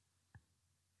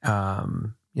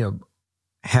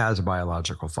 has a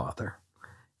biological father.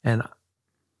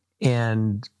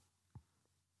 And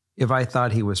if I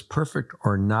thought he was perfect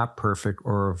or not perfect,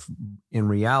 or if in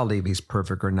reality, if he's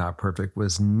perfect or not perfect,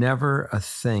 was never a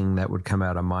thing that would come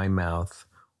out of my mouth,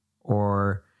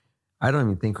 or I don't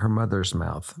even think her mother's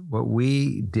mouth. What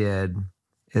we did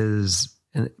is,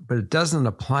 but it doesn't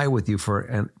apply with you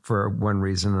for one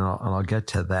reason, and I'll get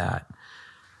to that.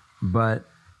 But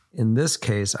in this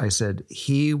case, I said,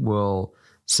 he will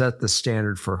set the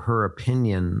standard for her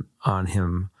opinion on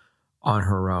him on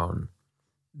her own.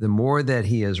 The more that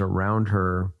he is around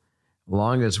her, as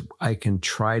long as I can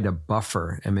try to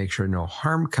buffer and make sure no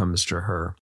harm comes to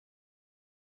her,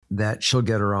 that she'll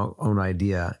get her own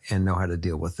idea and know how to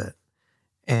deal with it.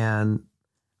 And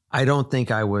I don't think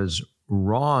I was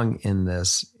wrong in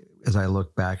this as I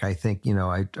look back. I think,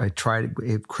 I tried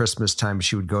at Christmas time,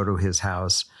 she would go to his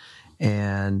house,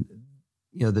 and,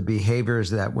 the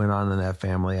behaviors that went on in that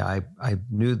family, I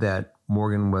knew that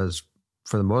Morgan was,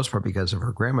 for the most part, because of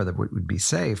her grandmother, would be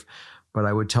safe. But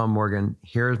I would tell Morgan,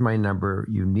 "Here's my number.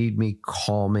 You need me,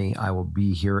 call me. I will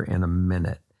be here in a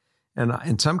minute." And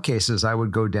in some cases, I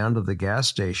would go down to the gas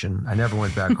station. I never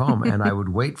went back home. And I would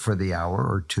wait for the hour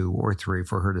or 2 or 3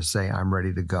 for her to say, "I'm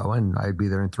ready to go." And I'd be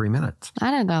there in 3 minutes.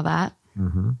 I didn't know that.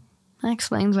 Mm-hmm. That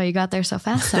explains why you got there so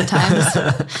fast sometimes.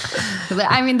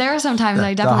 I mean, there were some times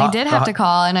I definitely did have to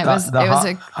call, and I was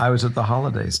at the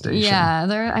holiday station. Yeah,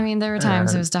 there were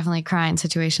times it was definitely crying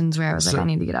situations where I was like, I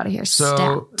need to get out of here.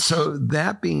 So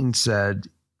that being said,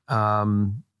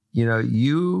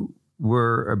 you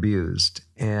were abused,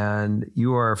 and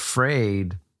you are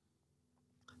afraid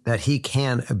that he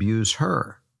can abuse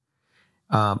her.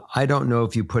 I don't know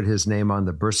if you put his name on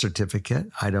the birth certificate.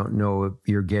 I don't know if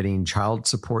you're getting child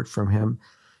support from him.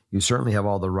 You certainly have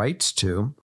all the rights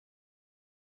to.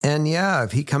 And yeah,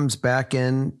 if he comes back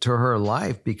into her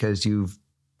life because you've,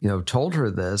 told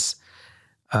her this,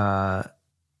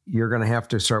 you're going to have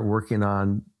to start working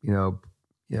on,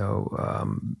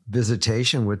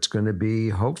 visitation, which is going to be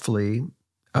hopefully,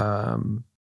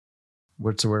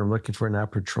 what's the word I'm looking for?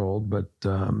 Not patrolled, but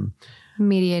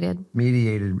mediated,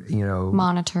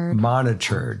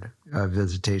 monitored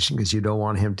visitation, because you don't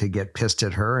want him to get pissed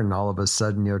at her and all of a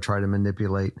sudden, try to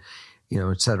manipulate,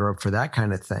 set her up for that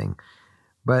kind of thing.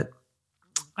 But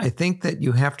I think that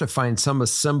you have to find some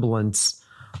semblance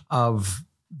of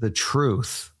the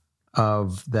truth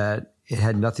of that. It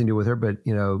had nothing to do with her, but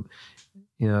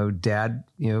Dad,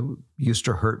 used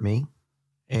to hurt me,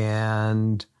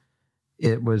 and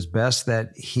it was best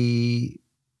that he,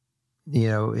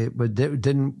 wasn't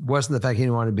the fact he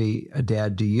didn't want to be a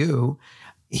dad to you.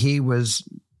 He was,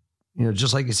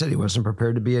 just like you said, he wasn't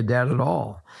prepared to be a dad at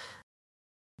all.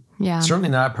 Yeah. Certainly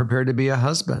not prepared to be a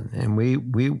husband. And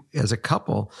we as a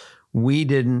couple, we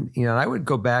didn't, I would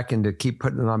go back and to keep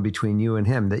putting it on between you and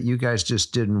him that you guys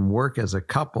just didn't work as a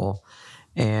couple.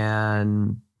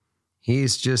 And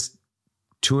he's just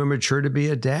too immature to be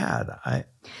a dad. I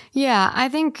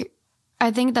think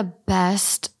the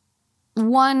best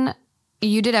one,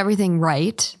 you did everything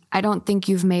right. I don't think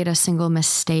you've made a single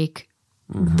mistake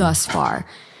thus far.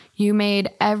 You made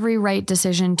every right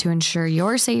decision to ensure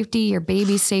your safety, your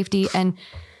baby's safety, and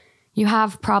you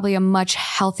have probably a much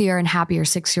healthier and happier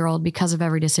 6-year-old because of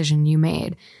every decision you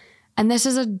made. And this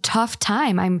is a tough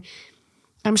time.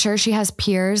 I'm sure she has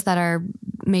peers that are,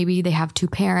 maybe they have 2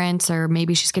 parents, or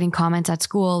maybe she's getting comments at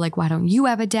school like, why don't you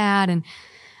have a dad? And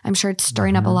I'm sure it's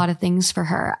stirring up a lot of things for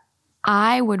her.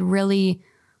 I would really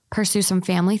pursue some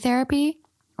family therapy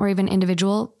or even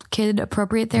individual kid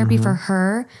appropriate therapy for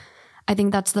her. I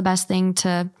think that's the best thing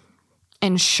to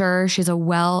ensure she's a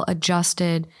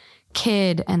well-adjusted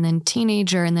kid and then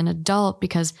teenager and then adult,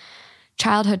 because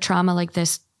childhood trauma like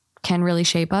this can really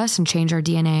shape us and change our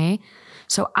DNA.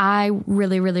 So I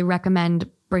really, really recommend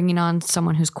bringing on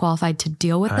someone who's qualified to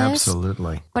deal with this.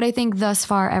 Absolutely. But I think thus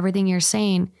far, everything you're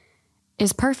saying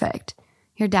is perfect.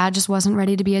 Your dad just wasn't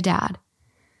ready to be a dad.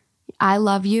 I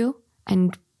love you,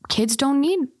 and kids don't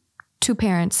need 2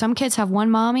 parents. Some kids have 1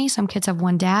 mommy, some kids have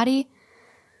 1 daddy.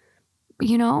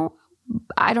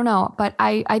 I don't know. But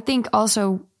I think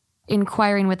also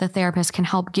inquiring with a therapist can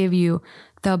help give you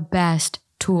the best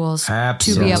tools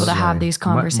to be able to have these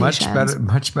conversations.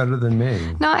 Much better than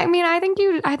me. No, I mean, I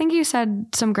think you said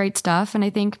some great stuff, and I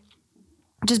think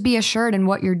just be assured in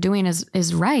what you're doing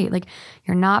is right. Like,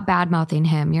 you're not bad mouthing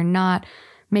him. You're not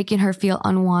making her feel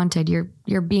unwanted.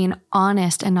 You're being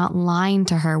honest and not lying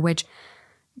to her, which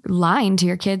lying to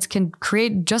your kids can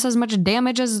create just as much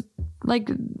damage as right,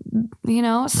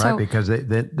 because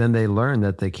then they learn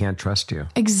that they can't trust you.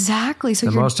 Exactly. So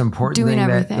the most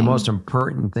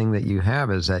important thing that you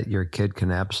have is that your kid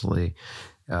can absolutely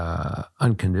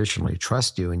unconditionally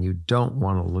trust you, and you don't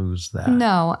want to lose that.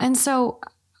 No. And so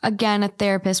again, a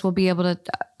therapist will be able to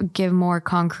give more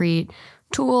concrete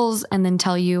tools and then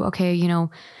tell you, okay,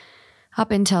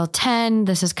 up until 10,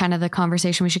 this is kind of the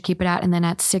conversation we should keep it at. And then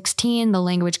at 16, the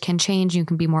language can change. You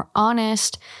can be more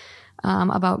honest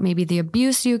about maybe the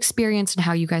abuse you experienced and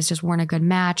how you guys just weren't a good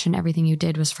match and everything you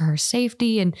did was for her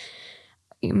safety, and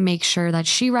make sure that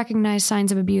she recognized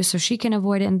signs of abuse so she can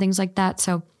avoid it and things like that.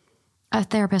 So a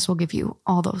therapist will give you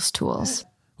all those tools.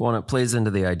 Well, and it plays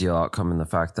into the ideal outcome in the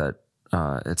fact that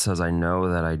it says, I know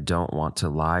that I don't want to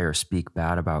lie or speak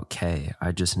bad about Kay.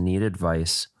 I just need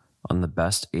advice on the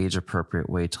best age-appropriate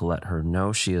way to let her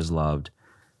know she is loved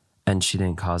and she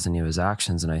didn't cause any of his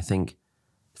actions. And I think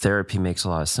therapy makes a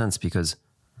lot of sense, because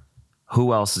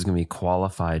who else is going to be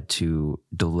qualified to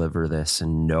deliver this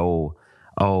and know,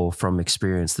 from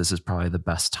experience, this is probably the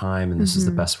best time and this is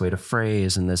the best way to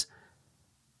phrase. And this,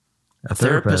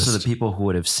 therapists are the people who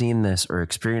would have seen this or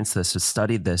experienced this, have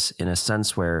studied this in a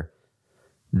sense where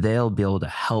they'll be able to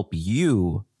help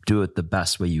you do it the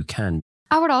best way you can.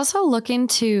 I would also look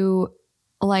into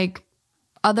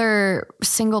other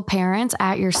single parents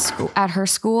at your school, at her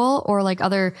school, or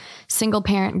other single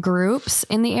parent groups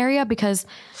in the area, because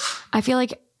I feel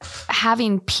like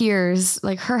having peers,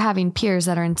 her having peers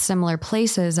that are in similar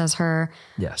places as her,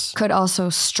 yes, could also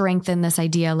strengthen this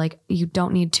idea. You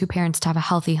don't need 2 parents to have a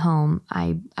healthy home.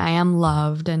 I am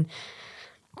loved, and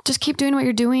just keep doing what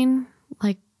you're doing.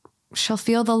 She'll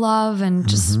feel the love, and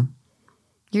just,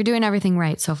 you're doing everything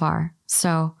right so far.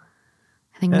 So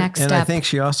I think next step. And I think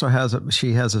she also has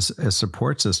a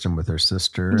support system with her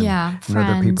sister and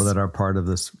other people that are part of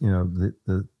this,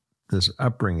 this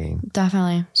upbringing.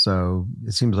 Definitely. So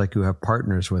it seems like you have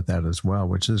partners with that as well,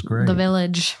 which is great. The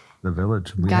village. Your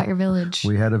village. We had a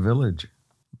village.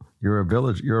 You're a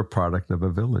village. You're a product of a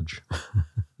village.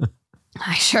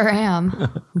 I sure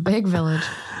am. Big village.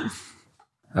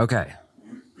 Okay.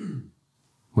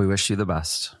 We wish you the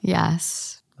best.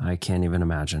 Yes. I can't even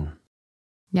imagine.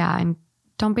 Yeah. And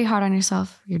don't be hard on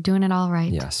yourself. You're doing it all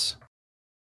right. Yes.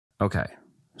 Okay.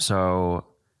 So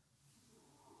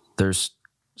there's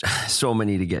so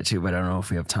many to get to, but I don't know if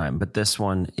we have time. But this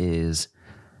one is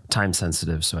time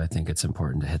sensitive, so I think it's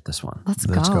important to hit this one. Let's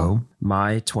go.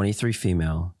 My 23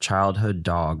 female childhood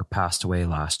dog passed away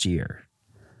last year.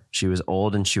 She was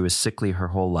old and she was sickly her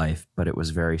whole life, but it was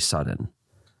very sudden.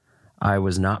 I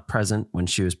was not present when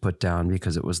she was put down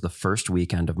because it was the first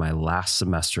weekend of my last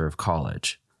semester of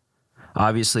college.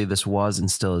 Obviously, this was and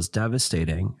still is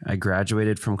devastating. I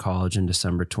graduated from college in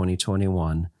December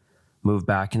 2021, moved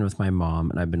back in with my mom,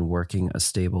 and I've been working a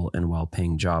stable and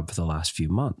well-paying job for the last few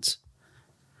months.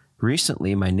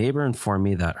 Recently, my neighbor informed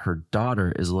me that her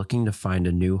daughter is looking to find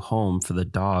a new home for the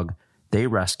dog they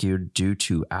rescued due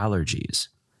to allergies.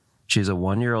 She's a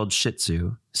 1-year-old Shih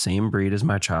Tzu, same breed as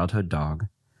my childhood dog.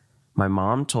 My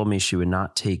mom told me she would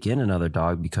not take in another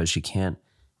dog because she can't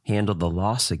handle the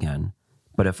loss again,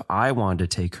 but if I wanted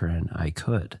to take her in, I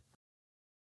could.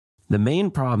 The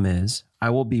main problem is I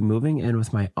will be moving in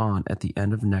with my aunt at the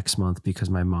end of next month because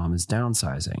my mom is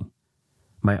downsizing.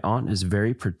 My aunt is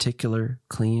very particular,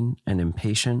 clean, and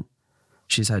impatient.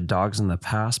 She's had dogs in the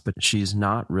past, but she's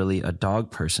not really a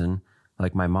dog person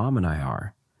like my mom and I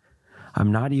are.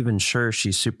 I'm not even sure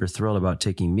she's super thrilled about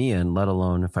taking me in, let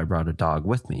alone if I brought a dog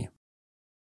with me.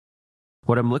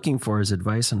 What I'm looking for is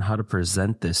advice on how to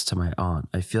present this to my aunt.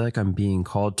 I feel like I'm being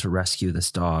called to rescue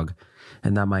this dog,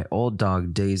 and that my old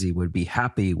dog, Daisy, would be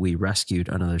happy we rescued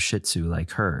another Shih Tzu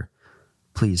like her.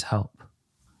 Please help.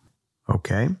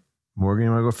 Okay. Morgan,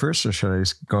 you want to go first, or should I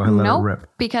just go ahead and let it rip?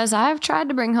 Because I've tried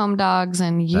to bring home dogs,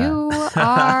 and you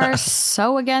are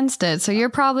so against it. So you're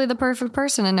probably the perfect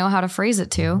person to know how to phrase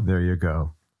it to. There you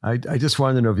go. I just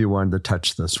wanted to know if you wanted to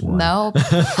touch this one. Nope.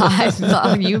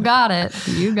 You got it.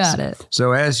 You got it.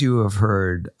 So as you have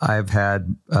heard, I've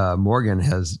had, Morgan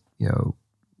has,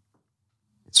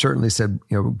 certainly said,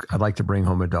 I'd like to bring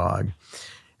home a dog.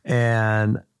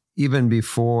 And even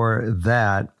before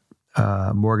that,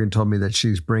 Morgan told me that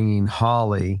she's bringing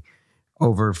Holly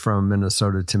over from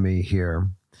Minnesota to me here.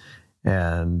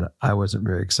 And I wasn't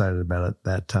very excited about it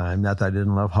that time. Not that I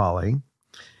didn't love Holly.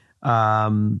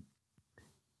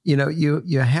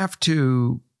 You have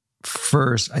to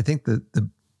first, I think that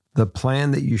the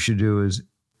plan that you should do is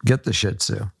get the Shih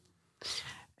Tzu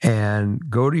and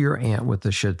go to your aunt with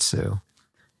the Shih Tzu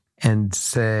and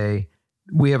say,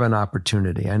 we have an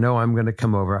opportunity. I know I'm going to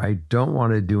come over. I don't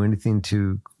want to do anything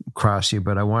to cross you,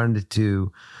 but I wanted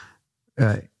to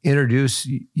introduce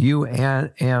you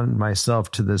and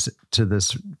myself to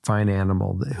this fine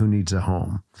animal who needs a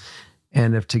home.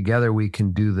 And if together we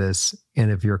can do this,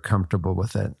 and if you're comfortable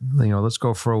with it, let's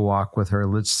go for a walk with her.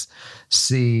 Let's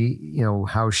see,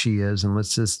 how she is, and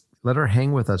let's just let her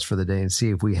hang with us for the day and see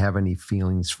if we have any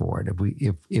feelings for it.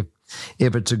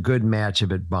 If it's a good match,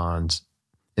 if it bonds,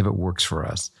 if it works for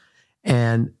us.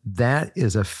 And that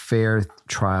is a fair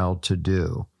trial to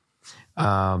do.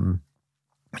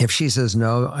 If she says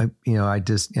no, I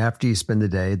just, after you spend the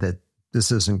day that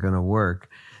this isn't going to work,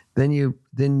 then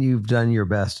you've done your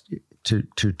best to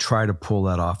try to pull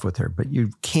that off with her. But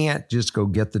you can't just go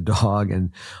get the dog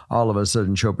and all of a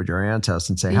sudden show up at your aunt's house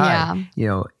and say, hi,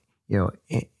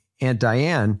 Aunt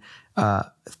Diane,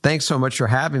 thanks so much for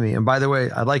having me. And by the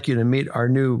way, I'd like you to meet our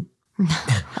new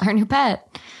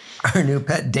pet. Our new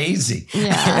pet, Daisy.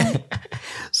 Yeah.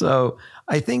 So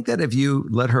I think that if you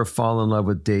let her fall in love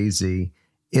with Daisy,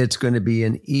 it's going to be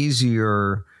an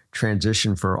easier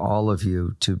transition for all of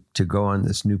you to go on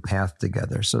this new path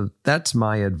together. So that's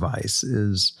my advice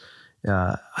is,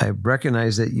 I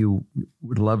recognize that you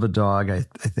would love a dog. I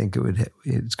think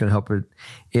it's going to help it.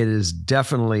 It is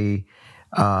definitely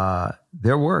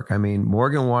their work. I mean,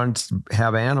 Morgan wants to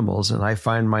have animals, and I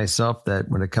find myself that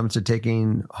when it comes to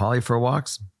taking Holly for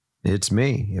walks, it's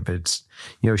me. If it's,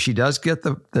 she does get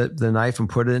the knife and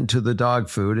put it into the dog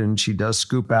food, and she does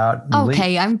scoop out.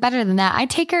 Okay, I'm better than that. I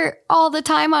take her all the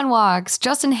time on walks.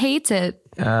 Justin hates it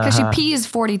because she pees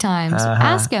 40 times.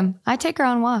 Ask him. I take her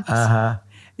on walks.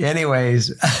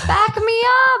 Anyways. Back me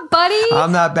up, buddy.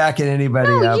 I'm not backing anybody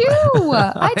up. You.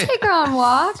 I take her on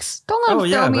walks. Don't let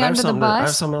him throw me under the bus. I have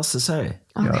something else to say.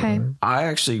 Okay. I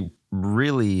actually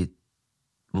really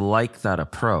like that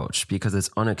approach because it's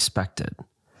unexpected.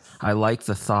 I like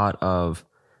the thought of,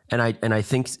 and I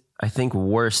think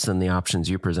worse than the options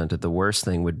you presented, the worst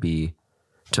thing would be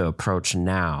to approach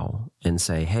now and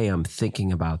say, hey, I'm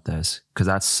thinking about this, because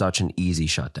that's such an easy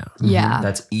shutdown. Yeah.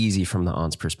 That's easy from the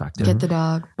aunt's perspective. Get the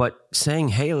dog. But saying,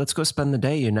 hey, let's go spend the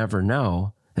day, you never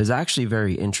know, is actually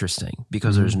very interesting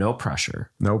because there's no pressure.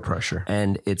 No pressure.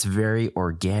 And it's very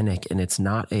organic, and it's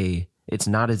not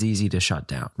as easy to shut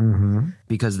down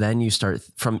because then you start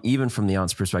from the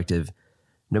aunt's perspective,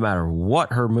 no matter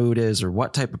what her mood is or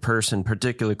what type of person,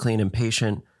 particularly clean and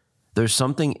patient, there's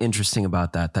something interesting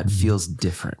about that feels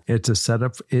different. It's a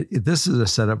setup. This is a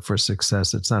setup for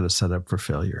success. It's not a setup for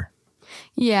failure.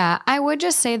 Yeah. I would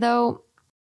just say, though,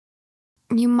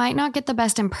 you might not get the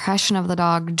best impression of the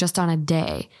dog just on a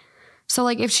day. So,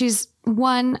 like, if she's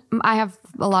one, I have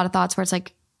a lot of thoughts where it's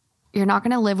like, you're not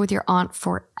going to live with your aunt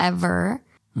forever.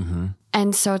 Mm-hmm.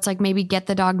 And so it's like, maybe get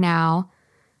the dog now,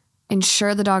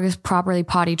 ensure the dog is properly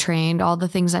potty trained, all the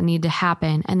things that need to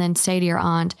happen, and then say to your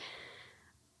aunt,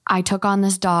 I took on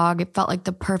this dog. It felt like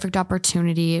the perfect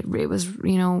opportunity. It was,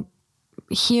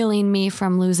 healing me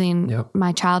from losing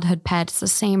my childhood pet. It's the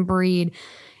same breed.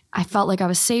 I felt like I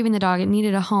was saving the dog. It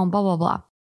needed a home, blah, blah, blah.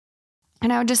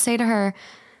 And I would just say to her,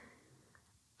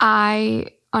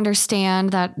 I understand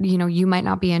that, you might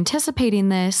not be anticipating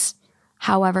this.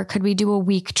 However, could we do a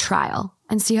week trial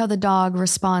and see how the dog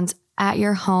responds at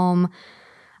your home?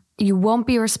 You won't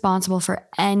be responsible for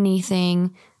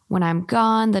anything. When I'm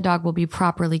gone, the dog will be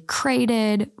properly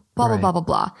crated, blah, blah, blah, blah,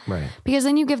 blah. Right. Because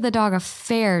then you give the dog a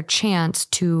fair chance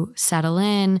to settle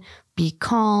in, be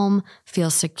calm, feel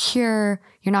secure.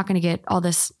 You're not going to get all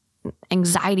this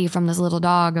anxiety from this little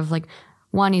dog of like,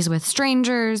 one, he's with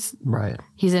strangers. Right.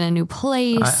 He's in a new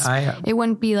place. It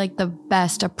wouldn't be like the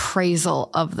best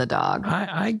appraisal of the dog.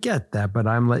 I get that, but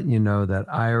I'm letting you know that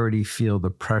I already feel the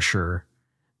pressure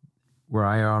where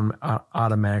I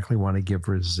automatically want to give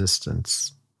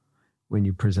resistance when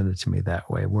you present it to me that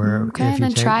way. Where okay,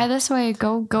 then try this way.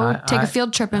 Go take a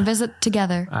field trip and visit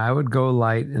together. I would go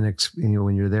light and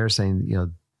when you're there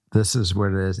saying, this is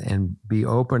what it is, and be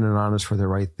open and honest with her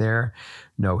right there.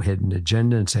 No hidden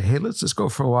agenda, and say, hey, let's just go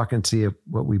for a walk and see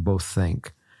what we both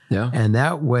think. Yeah. And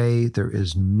that way there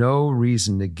is no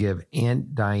reason to give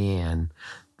Aunt Diane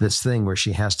this thing where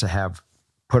she has to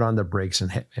put on the brakes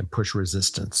and push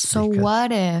resistance. So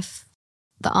what if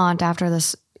the aunt, after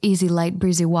this easy, light,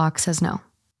 breezy walk, says no?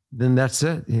 Then that's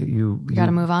it. You got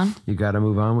to move on. You got to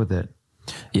move on with it.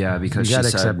 Yeah, because you she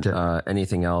said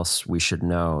anything else we should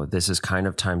know. This is kind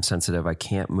of time sensitive. I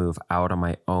can't move out on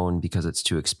my own because it's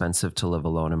too expensive to live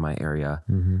alone in my area.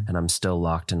 Mm-hmm. And I'm still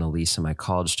locked in a lease in my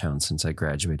college town since I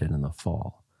graduated in the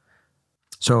fall.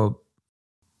 So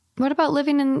what about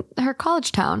living in her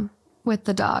college town with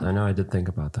the dog? I know, I did think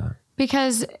about that.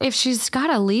 Because if she's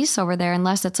got a lease over there,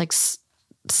 unless it's like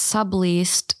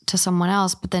subleased to someone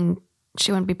else, but then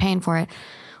she wouldn't be paying for it,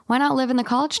 why not live in the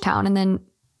college town? And then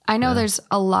I know there's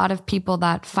a lot of people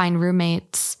that find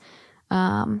roommates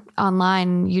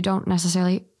online. You don't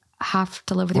necessarily have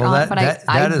to live with your aunt, but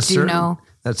I do know.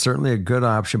 That's certainly a good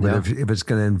option. But if it's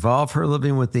going to involve her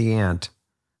living with the aunt,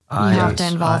 you have to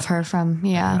involve her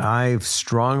I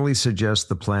strongly suggest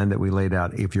the plan that we laid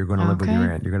out. If you're going to live with your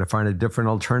aunt, you're going to find a different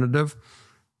alternative.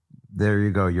 There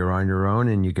you go. You're on your own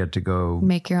and you get to go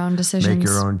make your own decisions, make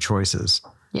your own choices.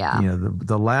 Yeah.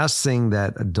 The last thing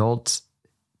that adults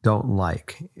don't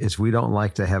like is we don't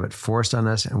like to have it forced on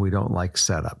us, and we don't like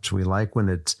setups. We like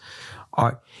when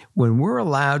when we're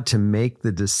allowed to make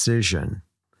the decision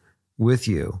with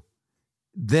you,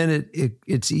 then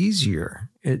it's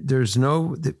easier. We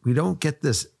don't get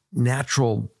this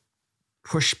natural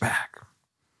pushback.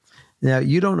 Now,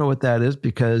 you don't know what that is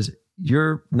because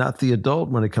you're not the adult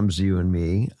when it comes to you and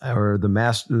me, or the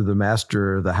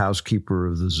master, the housekeeper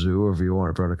of the zoo, or if you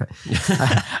want to.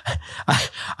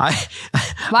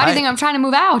 Why do you think I'm trying to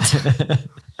move out?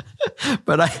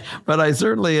 But I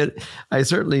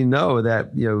certainly know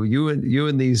that you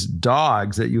and these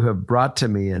dogs that you have brought to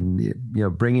me, and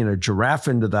bringing a giraffe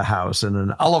into the house and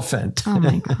an elephant. Oh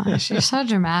my gosh, you're so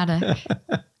dramatic.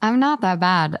 I'm not that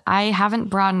bad. I haven't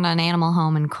brought in an animal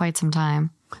home in quite some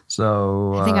time.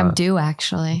 So I think I'm due,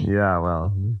 actually. Yeah,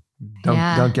 well,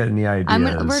 don't get any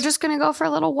ideas. We're just gonna go for a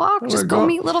little walk. Just go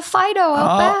meet little Fido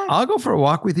out back. I'll go for a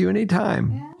walk with you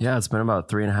anytime. Yeah, it's been about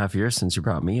 3.5 years since you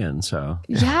brought me in. So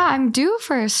yeah, I'm due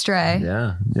for a stray.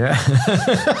 Yeah.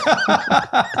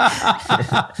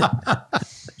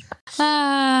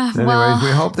 Anyways,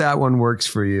 we hope that one works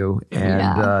for you,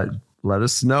 and let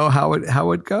us know how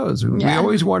it goes. We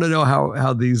always want to know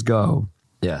how these go.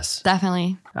 Yes.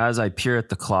 Definitely. As I peer at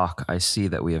the clock, I see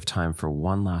that we have time for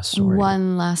one last story.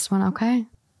 One last one, okay.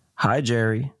 Hi,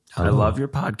 Jerry. Hello. I love your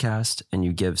podcast, and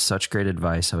you give such great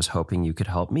advice. I was hoping you could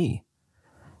help me.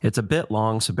 It's a bit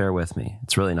long, so bear with me.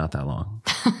 It's really not that long.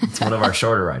 It's one of our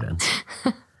shorter write-ins.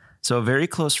 So a very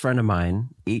close friend of mine,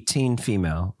 18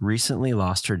 female, recently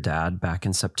lost her dad back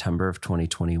in September of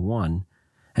 2021,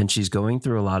 and she's going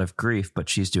through a lot of grief, but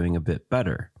she's doing a bit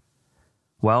better.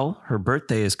 Well, her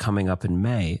birthday is coming up in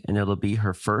May, and it'll be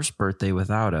her first birthday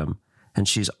without him, and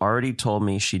she's already told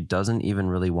me she doesn't even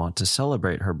really want to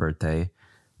celebrate her birthday,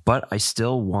 but I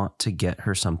still want to get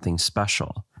her something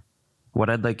special. What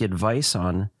I'd like advice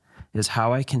on is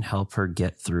how I can help her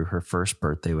get through her first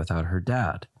birthday without her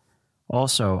dad.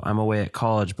 Also, I'm away at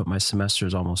college, but my semester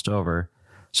is almost over,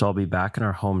 so I'll be back in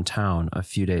our hometown a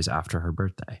few days after her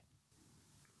birthday.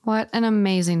 What an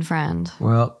amazing friend.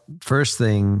 Well, first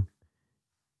thing,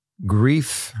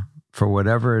 grief for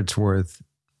whatever it's worth,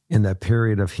 in that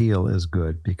period of heal is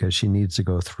good because she needs to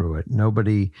go through it.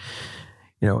 Nobody,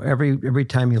 every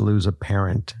time you lose a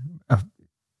parent,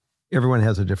 everyone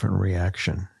has a different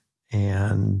reaction.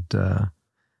 And,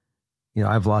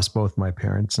 I've lost both my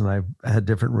parents and I've had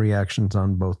different reactions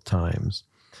on both times.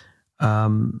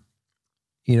 People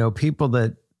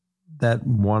that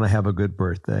want to have a good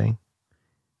birthday,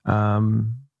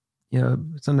 sometimes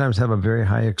have a very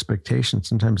high expectation.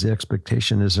 Sometimes the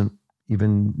expectation isn't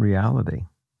even reality.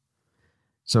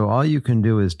 So all you can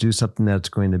do is do something that's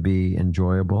going to be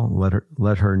enjoyable.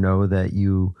 Let her know that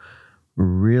you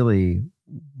really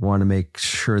want to make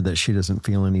sure that she doesn't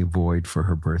feel any void for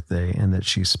her birthday and that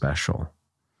she's special.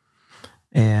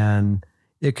 And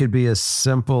it could be as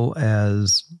simple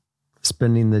as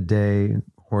spending the day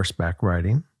horseback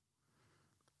riding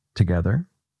together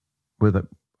with a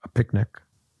picnic.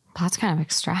 That's kind of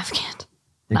extravagant.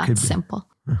 It Not could be. simple.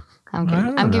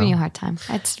 I'm giving you a hard time.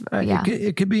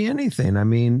 It could be anything. I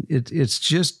mean, it's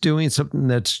just doing something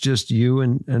that's just you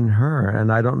and her.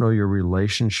 And I don't know your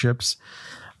relationships.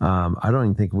 I don't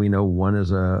even think we know one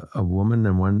is a woman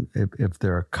and one, if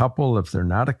they're a couple, if they're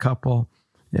not a couple,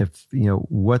 if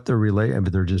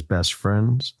they're just best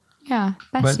friends. Yeah,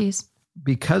 besties. But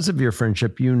because of your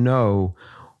friendship,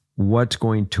 what's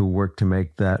going to work to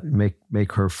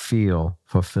make her feel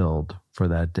fulfilled for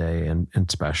that day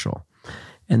and special.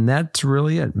 And that's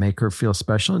really it. Make her feel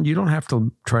special. And you don't have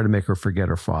to try to make her forget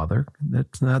her father.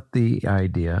 That's not the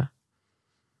idea.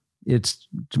 It's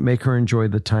to make her enjoy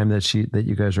the time that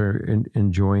you guys are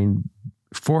enjoying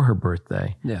for her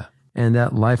birthday. Yeah. And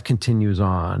that life continues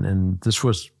on. And this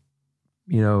was,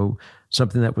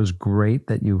 something that was great,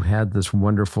 that you had this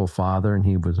wonderful father and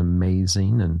he was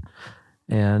amazing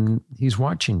and he's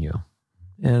watching you.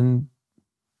 And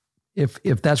if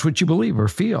that's what you believe or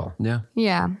feel. Yeah.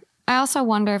 Yeah. I also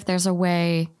wonder if there's a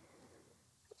way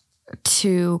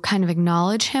to kind of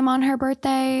acknowledge him on her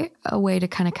birthday, a way to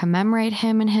kind of commemorate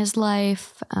him in his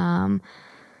life.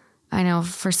 I know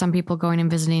for some people going and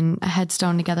visiting a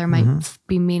headstone together might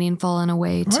be meaningful in a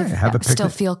way to still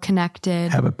feel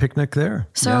connected. Have a picnic there.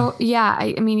 So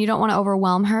I mean, you don't want to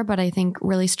overwhelm her, but I think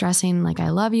really stressing like,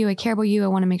 I love you, I care about you, I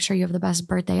want to make sure you have the best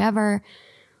birthday ever.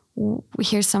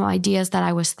 Here's some ideas that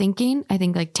I was thinking. I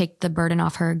think like take the burden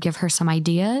off her, give her some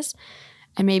ideas,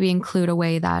 and maybe include a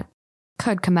way that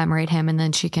could commemorate him, and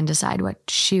then she can decide what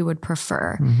she would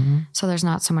prefer. So there's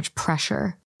not so much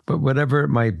pressure. But whatever it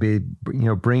might be,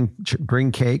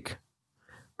 bring cake.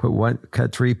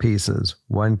 Cut 3 pieces.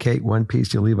 One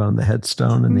piece you leave on the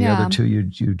headstone, and the other 2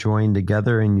 you join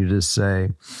together, and you just say,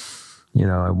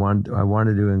 I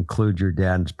wanted to include your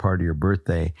dad as part of your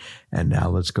birthday, and now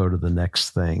let's go to the next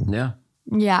thing. Yeah.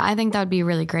 Yeah, I think that would be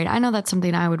really great. I know that's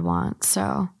something I would want.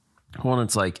 So, well,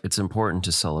 it's important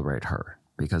to celebrate her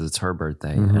because it's her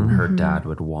birthday, and her dad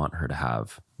would want her to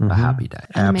have a happy day.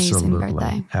 An amazing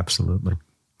birthday. Absolutely.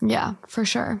 Yeah, for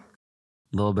sure.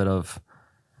 A little bit of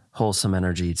wholesome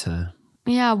energy to.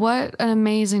 Yeah, what an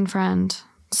amazing friend.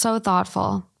 So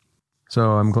thoughtful.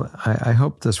 So I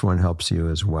hope this one helps you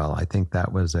as well. I think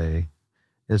that was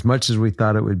as much as we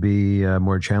thought it would be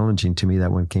more challenging, to me,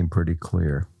 that one came pretty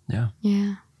clear. Yeah.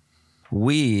 Yeah.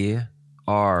 We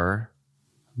are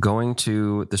going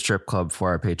to the strip club for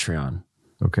our Patreon.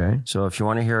 Okay. So if you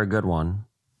want to hear a good one,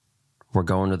 we're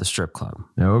going to the strip club.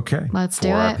 Okay. Let's do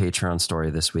it. For our Patreon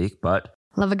story this week, but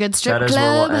love a good strip club. That is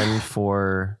where we'll end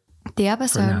for the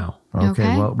episode. For now.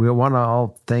 Okay. Well, we want to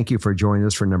all thank you for joining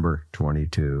us for number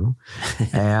 22.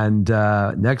 And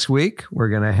next week, we're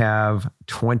going to have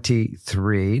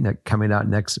 23 coming out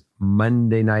next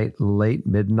Monday night, late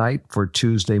midnight for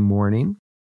Tuesday morning.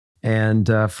 And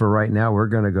for right now, we're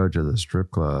going to go to the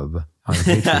strip club on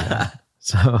Patreon.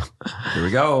 So here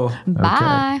we go.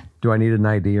 Bye. Okay. Do I need an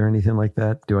ID or anything like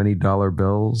that? Do I need dollar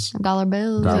bills? Dollar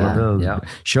bills. Dollar bills. Yeah.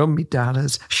 Show me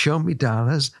dollars. Show me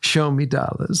dollars. Show me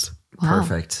dollars. Wow.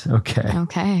 Perfect.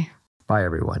 Okay. Bye,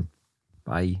 everyone.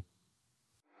 Bye.